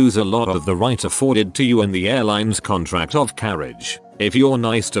 and you lose a lot of the right afforded to you in the airline's contract of carriage. If you're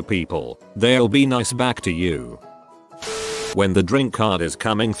nice to people, they'll be nice back to you. When the drink card is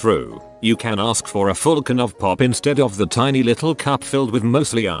coming through, you can ask for a full can of pop instead of the tiny little cup filled with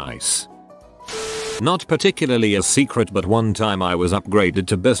mostly ice. Not particularly a secret, but one time I was upgraded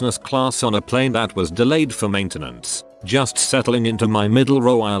to business class on a plane that was delayed for maintenance. Just settling into my middle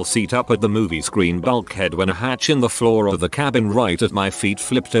row aisle seat up at the movie screen bulkhead when a hatch in the floor of the cabin right at my feet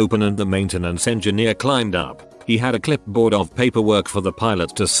flipped open and the maintenance engineer climbed up. He had a clipboard of paperwork for the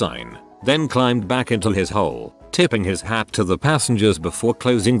pilot to sign, then climbed back into his hole, tipping his hat to the passengers before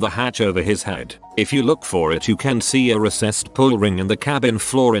closing the hatch over his head. If you look for it, you can see a recessed pull ring in the cabin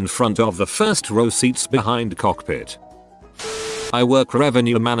floor in front of the first row seats behind cockpit. I work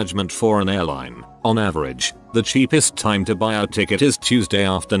revenue management for an airline. On average, the cheapest time to buy a ticket is Tuesday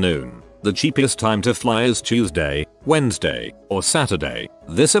afternoon. The cheapest time to fly is Tuesday, Wednesday, or Saturday.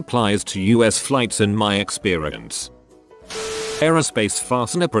 This applies to US flights in my experience. Aerospace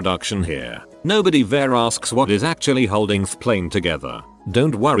fastener production here. Nobody there asks what is actually holding the plane together.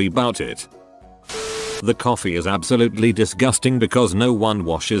 Don't worry about it. The coffee is absolutely disgusting because no one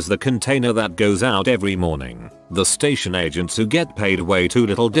washes the container that goes out every morning. The station agents who get paid way too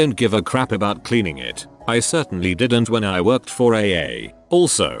little don't give a crap about cleaning it. I certainly didn't when I worked for AA.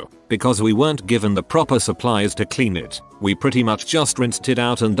 Also, because we weren't given the proper supplies to clean it, we pretty much just rinsed it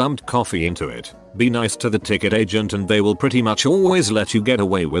out and dumped coffee into it. Be nice to the ticket agent and they will pretty much always let you get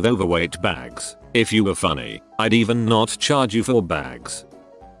away with overweight bags. If you were funny, I'd even not charge you for bags.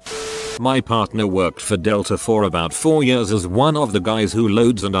 My partner worked for Delta for about 4 years as one of the guys who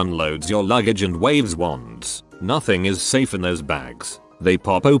loads and unloads your luggage and waves wands. Nothing is safe in those bags. They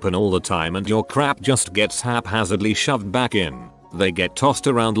pop open all the time and your crap just gets haphazardly shoved back in. They get tossed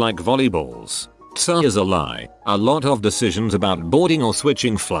around like volleyballs. Tsa is a lie. A lot of decisions about boarding or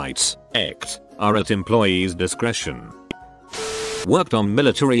switching flights are at employees' discretion. Worked on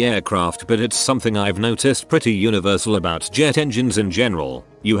military aircraft, but it's something I've noticed pretty universal about jet engines in general.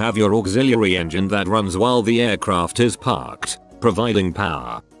 You have your auxiliary engine that runs while the aircraft is parked, providing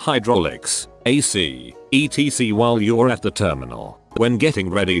power, hydraulics, AC, etc. while you're at the terminal. When getting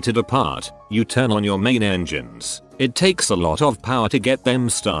ready to depart, you turn on your main engines. It takes a lot of power to get them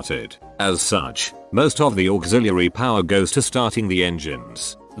started. As such, most of the auxiliary power goes to starting the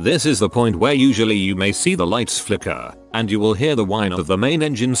engines. This is the point where usually you may see the lights flicker, and you will hear the whine of the main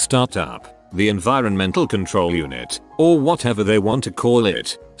engine start up. The environmental control unit, or whatever they want to call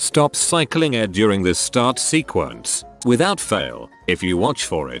it, stops cycling air during this start sequence. Without fail, if you watch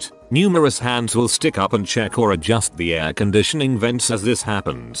for it, numerous hands will stick up and check or adjust the air conditioning vents as this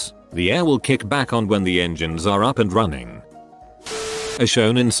happens. The air will kick back on when the engines are up and running. As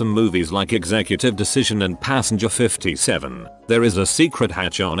shown in some movies like Executive Decision and Passenger 57, there is a secret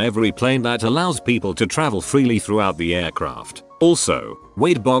hatch on every plane that allows people to travel freely throughout the aircraft. Also,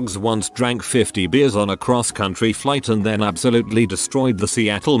 Wade Boggs once drank 50 beers on a cross-country flight and then absolutely destroyed the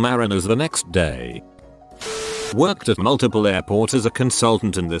Seattle Mariners the next day. Worked at multiple airports as a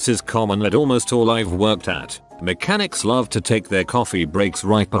consultant, and this is common at almost all I've worked at. Mechanics love to take their coffee breaks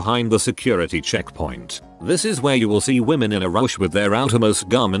right behind the security checkpoint. This is where you will see women in a rush with their outermost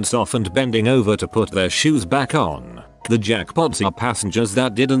garments off and bending over to put their shoes back on. The jackpots are passengers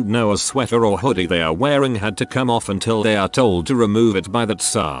that didn't know a sweater or hoodie they are wearing had to come off until they are told to remove it by the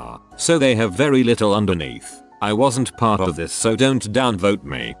tsar, so they have very little underneath. I wasn't part of this, so don't downvote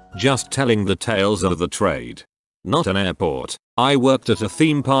me, just telling the tales of the trade. Not an airport. I worked at a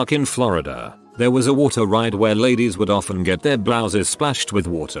theme park in Florida. There was a water ride where ladies would often get their blouses splashed with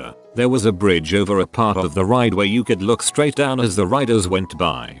water. There was a bridge over a part of the ride where you could look straight down as the riders went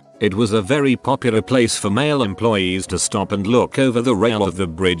by. It was a very popular place for male employees to stop and look over the rail of the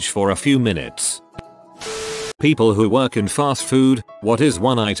bridge for a few minutes. People who work in fast food, what is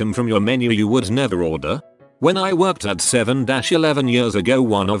one item from your menu you would never order? When I worked at 7-11 years ago,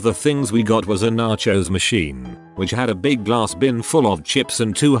 one of the things we got was a nachos machine, which had a big glass bin full of chips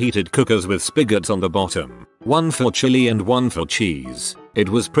and 2 heated cookers with spigots on the bottom, one for chili and one for cheese. It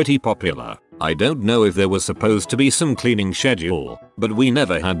was pretty popular. I don't know if there was supposed to be some cleaning schedule, but we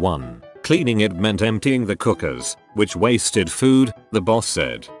never had one. Cleaning it meant emptying the cookers, which wasted food, the boss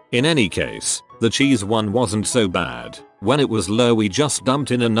said. In any case, the cheese one wasn't so bad. When it was low, we just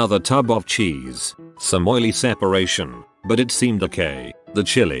dumped in another tub of cheese. Some oily separation, but it seemed okay. The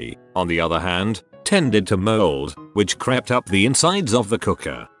chili, on the other hand, tended to mold, which crept up the insides of the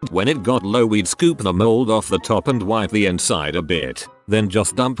cooker. When it got low, we'd scoop the mold off the top and wipe the inside a bit, then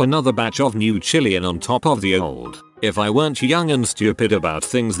just dump another batch of new chili in on top of the old. If I weren't young and stupid about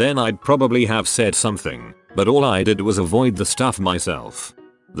things, then I'd probably have said something, but all I did was avoid the stuff myself.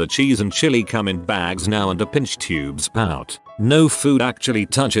 The cheese and chili come in bags now and a pinch tube spout. No food actually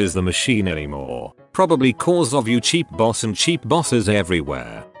touches the machine anymore. Probably cause of you cheap boss and cheap bosses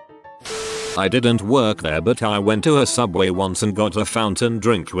everywhere. I didn't work there, but I went to a Subway once and got a fountain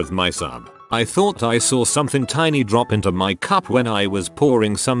drink with my sub. I thought I saw something tiny drop into my cup when I was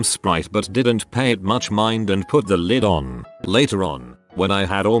pouring some Sprite, but didn't pay it much mind and put the lid on. Later on, when I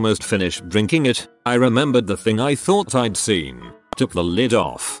had almost finished drinking it, I remembered the thing I thought I'd seen. Took the lid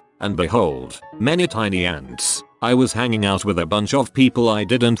off, and behold, many tiny ants. I was hanging out with a bunch of people I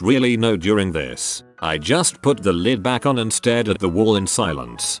didn't really know during this. I just put the lid back on and stared at the wall in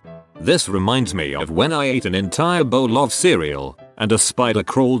silence. This reminds me of when I ate an entire bowl of cereal, and a spider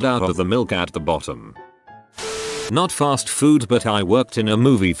crawled out of the milk at the bottom. Not fast food, but I worked in a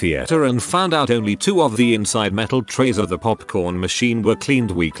movie theater and found out only 2 of the inside metal trays of the popcorn machine were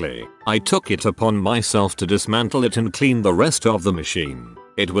cleaned weekly. I took it upon myself to dismantle it and clean the rest of the machine.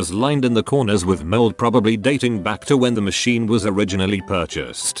 It was lined in the corners with mold, probably dating back to when the machine was originally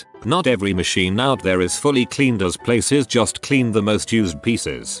purchased. Not every machine out there is fully cleaned, as places just clean the most used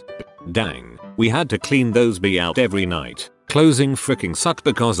pieces. Dang, we had to clean those out every night. Closing fricking sucked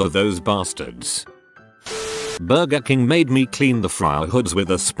because of those bastards. Burger King made me clean the fryer hoods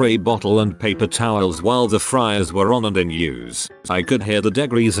with a spray bottle and paper towels while the fryers were on and in use. I could hear the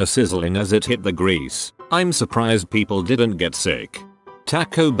degreaser sizzling as it hit the grease. I'm surprised people didn't get sick.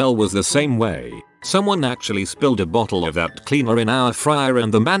 Taco Bell was the same way. Someone actually spilled a bottle of that cleaner in our fryer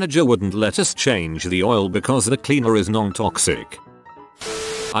and the manager wouldn't let us change the oil because the cleaner is non-toxic.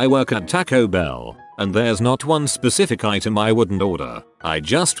 I work at Taco Bell, and there's not one specific item I wouldn't order. I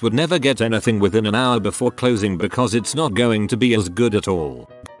just would never get anything within an hour before closing because it's not going to be as good at all.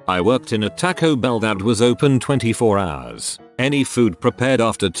 I worked in a Taco Bell that was open 24 hours. Any food prepared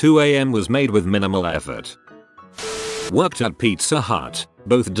after 2 AM was made with minimal effort. Worked at Pizza Hut,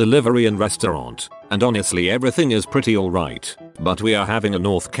 both delivery and restaurant, and honestly everything is pretty alright, but we are having a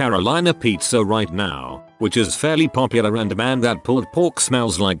North Carolina pizza right now, which is fairly popular, and man, that pulled pork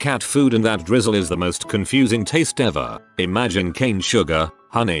smells like cat food and that drizzle is the most confusing taste ever. Imagine cane sugar,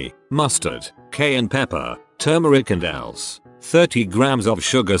 honey, mustard, cayenne pepper, turmeric and else, 30 grams of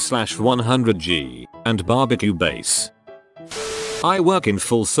sugar / 100 g, and barbecue base. I work in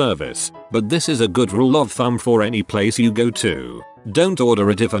full service, but this is a good rule of thumb for any place you go to. Don't order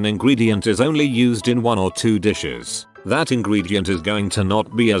it if an ingredient is only used in 1 or 2 dishes. That ingredient is going to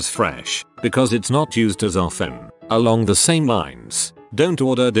not be as fresh, because it's not used as often. Along the same lines, don't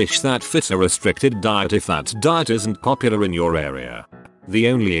order a dish that fits a restricted diet if that diet isn't popular in your area. The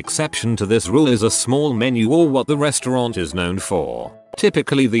only exception to this rule is a small menu or what the restaurant is known for.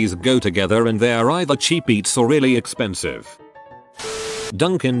 Typically these go together and they are either cheap eats or really expensive.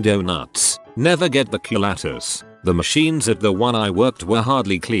 Dunkin' Donuts. Never get the culators. The machines at the one I worked were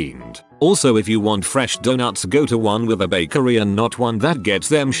hardly cleaned. Also, if you want fresh donuts, go to one with a bakery and not one that gets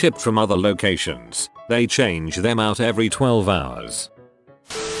them shipped from other locations. They change them out every 12 hours.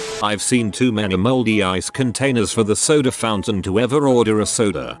 I've seen too many moldy ice containers for the soda fountain to ever order a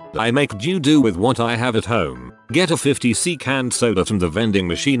soda. I make do with what I have at home. Get a 50cl canned soda from the vending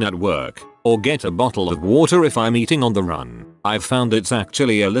machine at work, or get a bottle of water if I'm eating on the run. I've found it's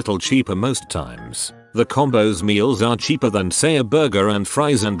actually a little cheaper most times. The combos meals are cheaper than say a burger and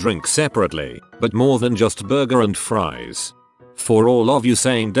fries and drink separately, but more than just burger and fries. For all of you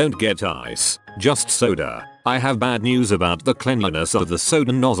saying don't get ice, just soda, I have bad news about the cleanliness of the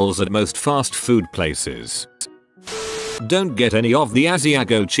soda nozzles at most fast food places. Don't get any of the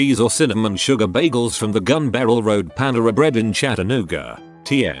Asiago cheese or cinnamon sugar bagels from the Gun Barrel Road Panera Bread in Chattanooga,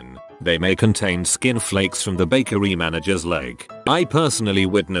 TN. They may contain skin flakes from the bakery manager's leg. I personally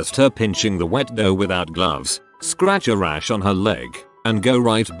witnessed her pinching the wet dough without gloves, scratch a rash on her leg, and go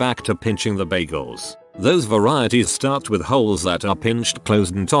right back to pinching the bagels. Those varieties start with holes that are pinched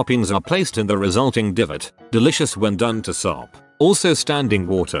closed and toppings are placed in the resulting divot. Delicious when done to sop. Also standing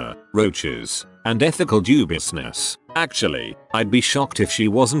water, roaches, and ethical dubiousness. Actually, I'd be shocked if she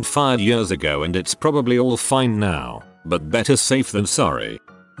wasn't fired years ago, and it's probably all fine now. But better safe than sorry.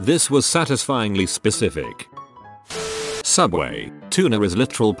 This was satisfyingly specific. Subway. Tuna is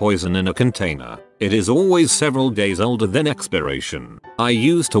literal poison in a container. It is always several days older than expiration. I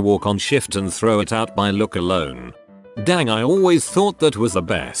used to walk on shift and throw it out by look alone. Dang, I always thought that was the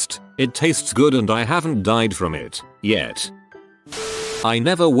best. It tastes good and I haven't died from it yet. I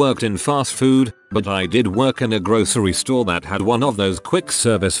never worked in fast food, but I did work in a grocery store that had one of those quick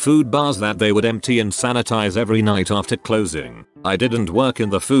service food bars that they would empty and sanitize every night after closing. I didn't work in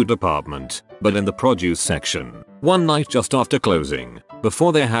the food department, but in the produce section. One night just after closing,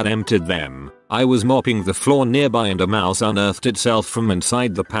 before they had emptied them, I was mopping the floor nearby and a mouse unearthed itself from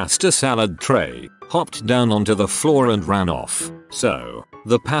inside the pasta salad tray, hopped down onto the floor and ran off. So,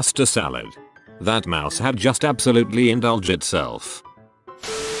 the pasta salad. That mouse had just absolutely indulged itself.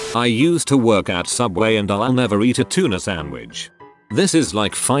 I used to work at Subway and I'll never eat a tuna sandwich. This is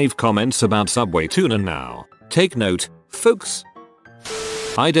like 5 comments about Subway tuna now. Take note, folks.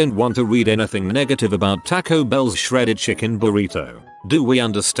 I don't want to read anything negative about Taco Bell's shredded chicken burrito. Do we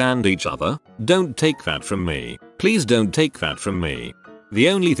understand each other? Don't take that from me. Please don't take that from me. The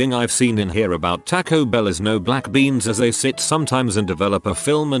only thing I've seen in here about Taco Bell is no black beans as they sit sometimes and develop a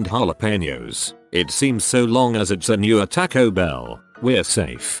film and jalapenos. It seems so long as it's a newer Taco Bell, we're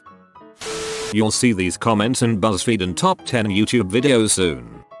safe. You'll see these comments in BuzzFeed and top 10 YouTube videos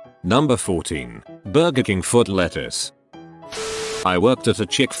soon. Number 14. Burger King foot lettuce. I worked at a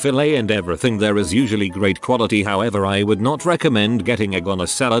Chick-fil-A and everything there is usually great quality, however I would not recommend getting egg on a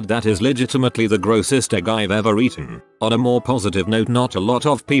salad. That is legitimately the grossest egg I've ever eaten. On a more positive note, not a lot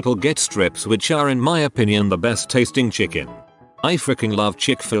of people get strips, which are in my opinion the best tasting chicken. I freaking love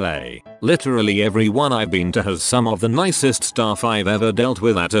Chick-fil-A. Literally everyone I've been to has some of the nicest staff I've ever dealt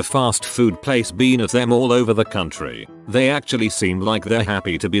with at a fast food place. Been at them all over the country. They actually seem like they're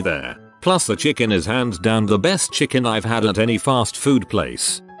happy to be there. Plus the chicken is hands down the best chicken I've had at any fast food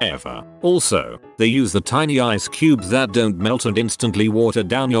place, ever. Also, they use the tiny ice cubes that don't melt and instantly water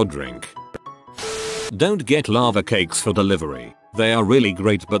down your drink. Don't get lava cakes for delivery. They are really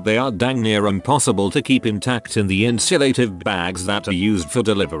great, but they are dang near impossible to keep intact in the insulative bags that are used for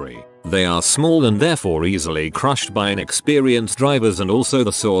delivery. They are small and therefore easily crushed by inexperienced drivers, and also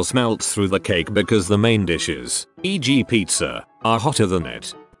the sauce melts through the cake because the main dishes, e.g. pizza, are hotter than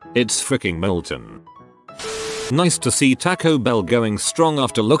it. It's freaking molten. Nice to see Taco Bell going strong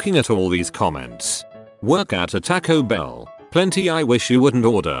after looking at all these comments. Work at a Taco Bell. Plenty I wish you wouldn't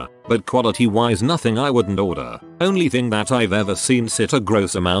order, but quality wise nothing I wouldn't order. Only thing that I've ever seen sit a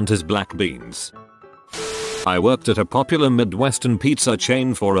gross amount is black beans. I worked at a popular Midwestern pizza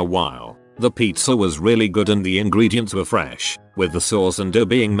chain for a while. The pizza was really good and the ingredients were fresh, with the sauce and dough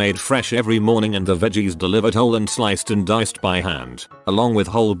being made fresh every morning and the veggies delivered whole and sliced and diced by hand, along with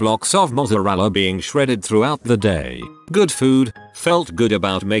whole blocks of mozzarella being shredded throughout the day. Good food, felt good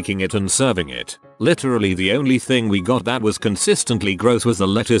about making it and serving it. Literally the only thing we got that was consistently gross was the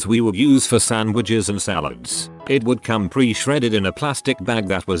lettuce we would use for sandwiches and salads. It would come pre-shredded in a plastic bag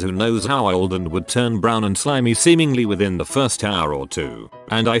that was who knows how old and would turn brown and slimy seemingly within the first hour or two.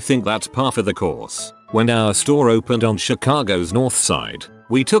 And I think that's par for the course. When our store opened on Chicago's north side,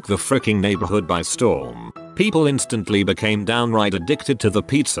 we took the fricking neighborhood by storm. People instantly became downright addicted to the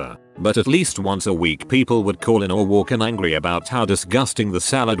pizza, but at least once a week people would call in or walk in angry about how disgusting the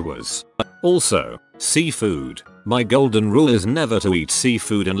salad was. Also, seafood. My golden rule is never to eat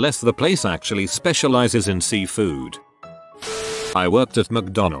seafood unless the place actually specializes in seafood. I worked at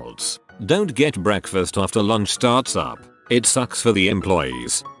McDonald's. Don't get breakfast after lunch starts up. It sucks for the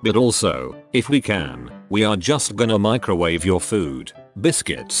employees, but also, if we can, we are just gonna microwave your food.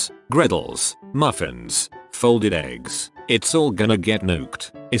 Biscuits, griddles, muffins, folded eggs. It's all gonna get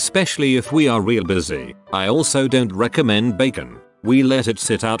nuked, especially if we are real busy. I also don't recommend bacon. We let it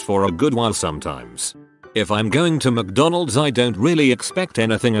sit out for a good while sometimes. If I'm going to McDonald's, I don't really expect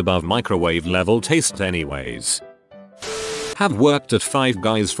anything above microwave level taste anyways. Have worked at Five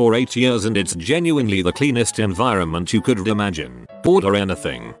Guys for 8 years and it's genuinely the cleanest environment you could imagine. Order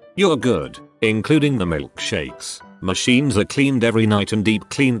anything, you're good, including the milkshakes. Machines are cleaned every night and deep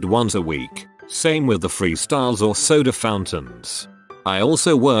cleaned once a week. Same with the freestyles or soda fountains. I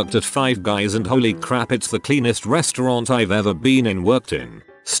also worked at Five Guys and holy crap, it's the cleanest restaurant I've ever been in worked in.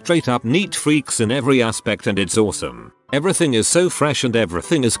 Straight up neat freaks in every aspect and it's awesome. Everything is so fresh and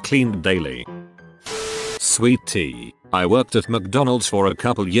everything is cleaned daily. Sweet tea. I worked at McDonald's for a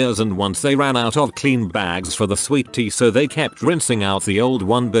couple years and once they ran out of clean bags for the sweet tea, so they kept rinsing out the old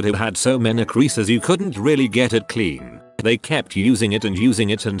one, but it had so many creases you couldn't really get it clean. They kept using it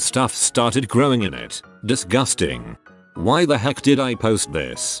and stuff started growing in it. Disgusting. Why the heck did I post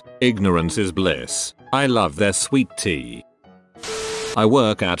this? Ignorance is bliss. I love their sweet tea. I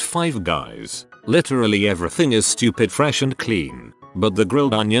work at Five Guys. Literally everything is stupid fresh and clean, but the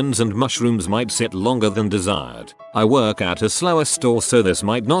grilled onions and mushrooms might sit longer than desired. I work at a slower store, so this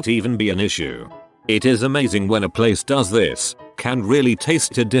might not even be an issue. It is amazing when a place does this, can really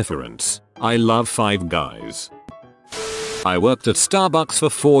taste a difference. I love Five Guys. I worked at Starbucks for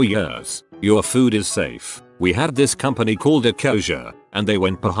 4 years. Your food is safe. We had this company called Ecosia, and they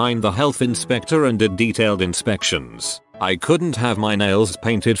went behind the health inspector and did detailed inspections. I couldn't have my nails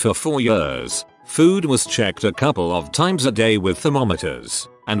painted for 4 years. Food was checked a couple of times a day with thermometers,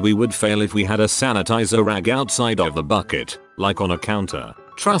 and we would fail if we had a sanitizer rag outside of the bucket, like on a counter.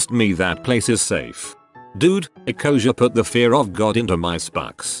 Trust me, that place is safe. Dude, Ecosia put the fear of God into my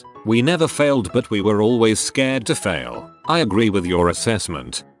spucks. We never failed, but we were always scared to fail. I agree with your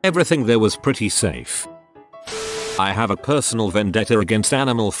assessment. Everything there was pretty safe. I have a personal vendetta against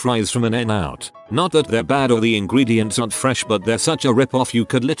animal fries from an In-N-Out. Not that they're bad or the ingredients aren't fresh, but they're such a rip-off. You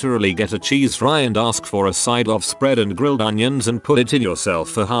could literally get a cheese fry and ask for a side of spread and grilled onions and put it in yourself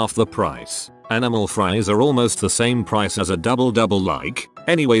for half the price. Animal fries are almost the same price as a double like.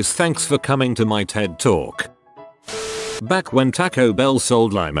 Anyways, thanks for coming to my TED Talk. Back when Taco Bell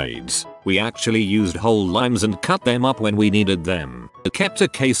sold limeades, we actually used whole limes and cut them up when we needed them. I kept a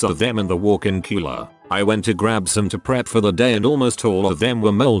case of them in the walk-in cooler. I went to grab some to prep for the day and almost all of them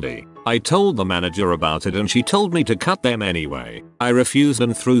were moldy. I told the manager about it and she told me to cut them anyway. I refused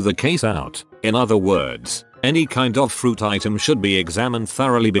and threw the case out. In other words, any kind of fruit item should be examined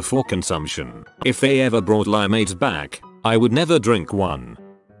thoroughly before consumption. If they ever brought limeades back, I would never drink one.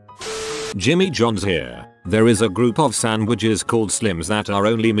 Jimmy John's here. There is a group of sandwiches called Slims that are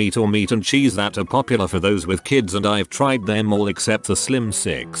only meat or meat and cheese that are popular for those with kids, and I've tried them all except the Slim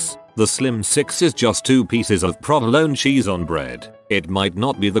 6. The Slim 6 is just 2 pieces of provolone cheese on bread. It might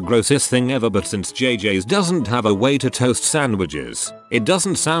not be the grossest thing ever, but since JJ's doesn't have a way to toast sandwiches, it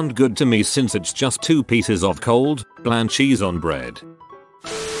doesn't sound good to me since it's just 2 pieces of cold, bland cheese on bread.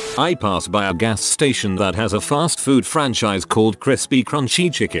 I pass by a gas station that has a fast food franchise called Crispy Crunchy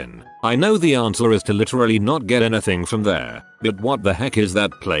Chicken. I know the answer is to literally not get anything from there, but what the heck is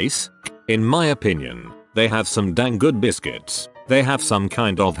that place? In my opinion, they have some dang good biscuits. They have some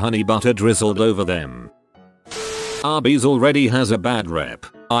kind of honey butter drizzled over them. Arby's already has a bad rep.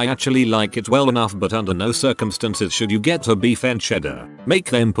 I actually like it well enough, but under no circumstances should you get a beef and cheddar. Make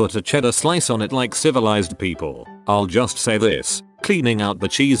them put a cheddar slice on it like civilized people. I'll just say this. Cleaning out the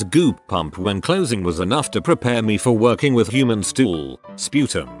cheese goop pump when closing was enough to prepare me for working with human stool,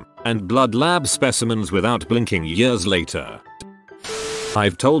 sputum, and blood lab specimens without blinking years later.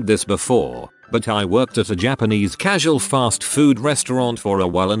 I've told this before, but I worked at a Japanese casual fast food restaurant for a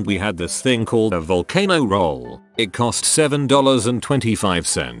while and we had this thing called a volcano roll. It cost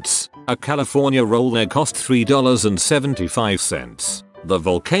 $7.25. A California roll there cost $3.75. The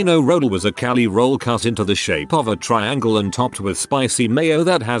volcano roll was a Cali roll cut into the shape of a triangle and topped with spicy mayo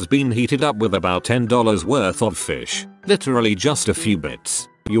that has been heated up with about $10 worth of fish. Literally just a few bits.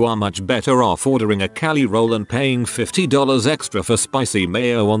 You are much better off ordering a Cali roll and paying $50 extra for spicy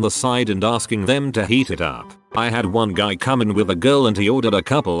mayo on the side and asking them to heat it up. I had one guy come in with a girl and he ordered a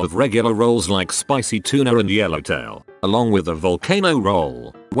couple of regular rolls like spicy tuna and yellowtail, along with a volcano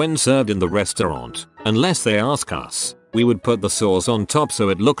roll. When served in the restaurant, unless they ask us, we would put the sauce on top so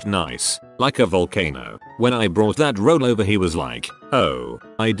it looked nice, like a volcano. When I brought that roll over he was like, "Oh,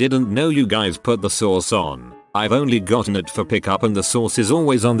 I didn't know you guys put the sauce on. I've only gotten it for pickup and the sauce is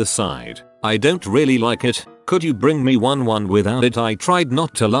always on the side. I don't really like it. Could you bring me one without it?" I tried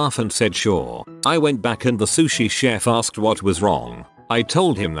not to laugh and said sure. I went back and the sushi chef asked what was wrong. I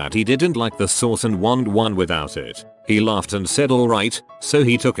told him that he didn't like the sauce and wanted one without it. He laughed and said alright, so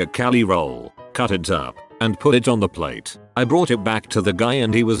he took a Cali roll, cut it up, and put it on the plate. I brought it back to the guy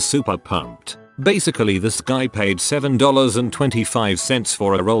and he was super pumped. Basically this guy paid $7.25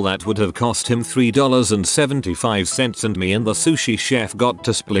 for a roll that would have cost him $3.75 and me and the sushi chef got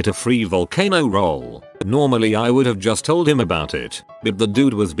to split a free volcano roll. Normally I would have just told him about it, but the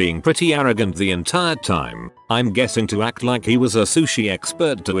dude was being pretty arrogant the entire time. I'm guessing to act like he was a sushi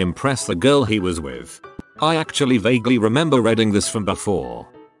expert to impress the girl he was with. I actually vaguely remember reading this from before.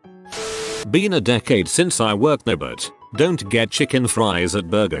 Been a decade since I worked there, but don't get chicken fries at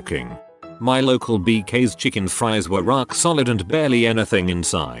Burger King. My local BK's chicken fries were rock solid and barely anything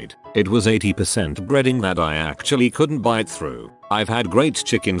inside. It was 80% breading that I actually couldn't bite through. I've had great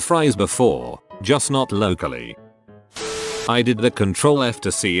chicken fries before, just not locally. I did the Control F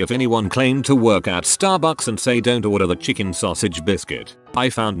to see if anyone claimed to work at Starbucks and say don't order the chicken sausage biscuit.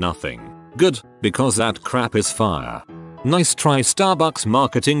 I found nothing. Good, because that crap is fire. Nice try, Starbucks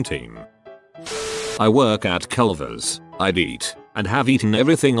marketing team. I work at Culver's. I'd eat and have eaten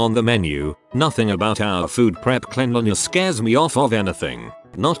everything on the menu. Nothing about our food prep cleanliness scares me off of anything.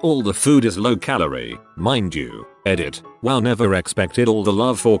 Not all the food is low calorie, mind you. Edit. Wow, never expected all the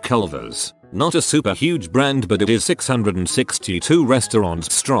love for Culver's. Not a super huge brand, but it is 662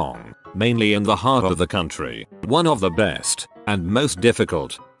 restaurants strong, mainly in the heart of the country. One of the best and most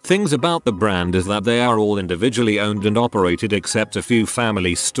difficult things about the brand is that they are all individually owned and operated except a few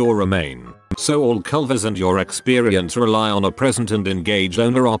family store remain. So all Culver's and your experience rely on a present and engaged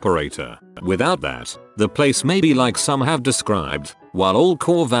owner-operator. Without that, the place may be like some have described, while all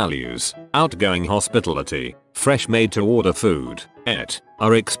core values, outgoing hospitality, fresh made-to-order food,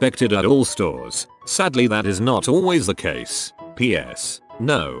 are expected at all stores. Sadly that is not always the case. P.S.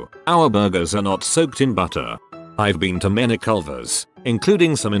 No, our burgers are not soaked in butter. I've been to many Culver's,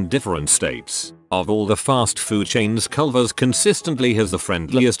 including some in different states. Of all the fast food chains, Culver's consistently has the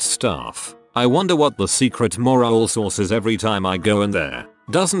friendliest staff. I wonder what the secret morale source is every time I go in there.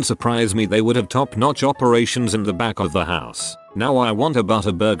 Doesn't surprise me they would have top-notch operations in the back of the house. Now I want a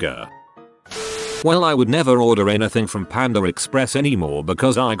butter burger. Well, I would never order anything from Panda Express anymore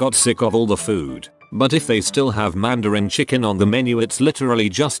because I got sick of all the food. But if they still have Mandarin chicken on the menu, it's literally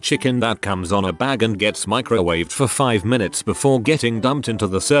just chicken that comes on a bag and gets microwaved for 5 minutes before getting dumped into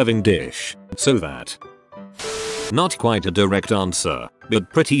the serving dish. So that. Not quite a direct answer, but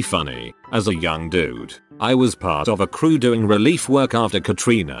pretty funny. As a young dude, I was part of a crew doing relief work after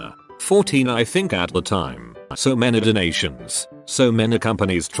Katrina. 14 I think at the time. So many donations. So many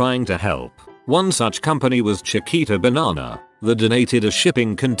companies trying to help. One such company was Chiquita Banana. They donated a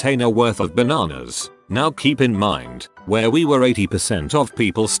shipping container worth of bananas. Now keep in mind, where we were 80% of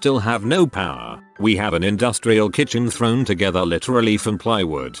people still have no power. We have an industrial kitchen thrown together literally from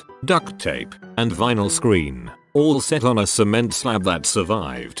plywood, duct tape, and vinyl screen, all set on a cement slab that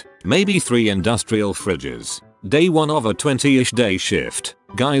survived. Maybe 3 industrial fridges. Day 1 of a 20-ish day shift.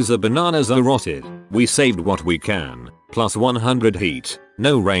 Guys, the bananas are rotted. We saved what we can. plus 100 heat,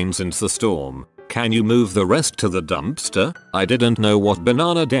 no rain since the storm. Can you move the rest to the dumpster? I didn't know what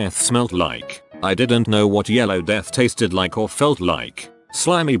banana death smelled like. I didn't know what yellow death tasted like or felt like.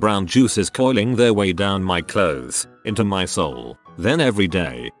 Slimy brown juices coiling their way down my clothes, into my soul. Then every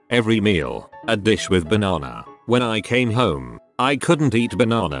day, every meal, a dish with banana. When I came home, I couldn't eat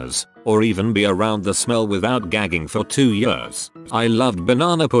bananas, or even be around the smell without gagging for 2 years. I loved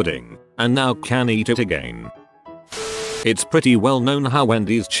banana pudding, and now can eat it again. It's pretty well known how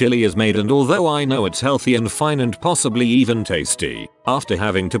Wendy's chili is made, and although I know it's healthy and fine and possibly even tasty, after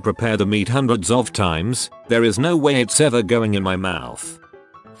having to prepare the meat hundreds of times, there is no way it's ever going in my mouth.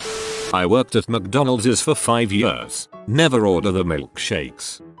 I worked at McDonald's for 5 years. Never order the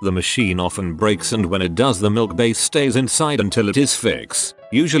milkshakes. The machine often breaks, and when it does, the milk base stays inside until it is fixed,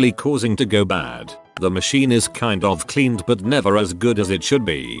 usually causing to go bad. The machine is kind of cleaned but never as good as it should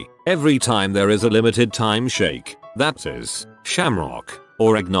be. Every time there is a limited time shake, that is, shamrock,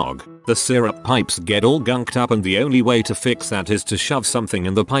 or eggnog, the syrup pipes get all gunked up, and the only way to fix that is to shove something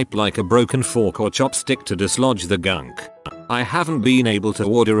in the pipe like a broken fork or chopstick to dislodge the gunk. I haven't been able to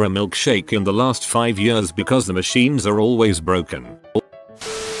order a milkshake in the last 5 years because the machines are always broken.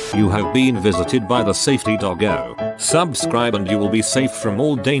 You have been visited by the safety doggo. Subscribe and you will be safe from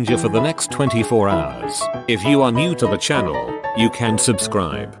all danger for the next 24 hours. If you are new to the channel, you can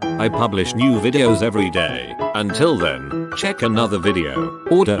subscribe. I publish new videos every day. Until then, check another video,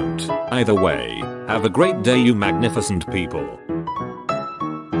 or don't. Either way, have a great day, you magnificent people.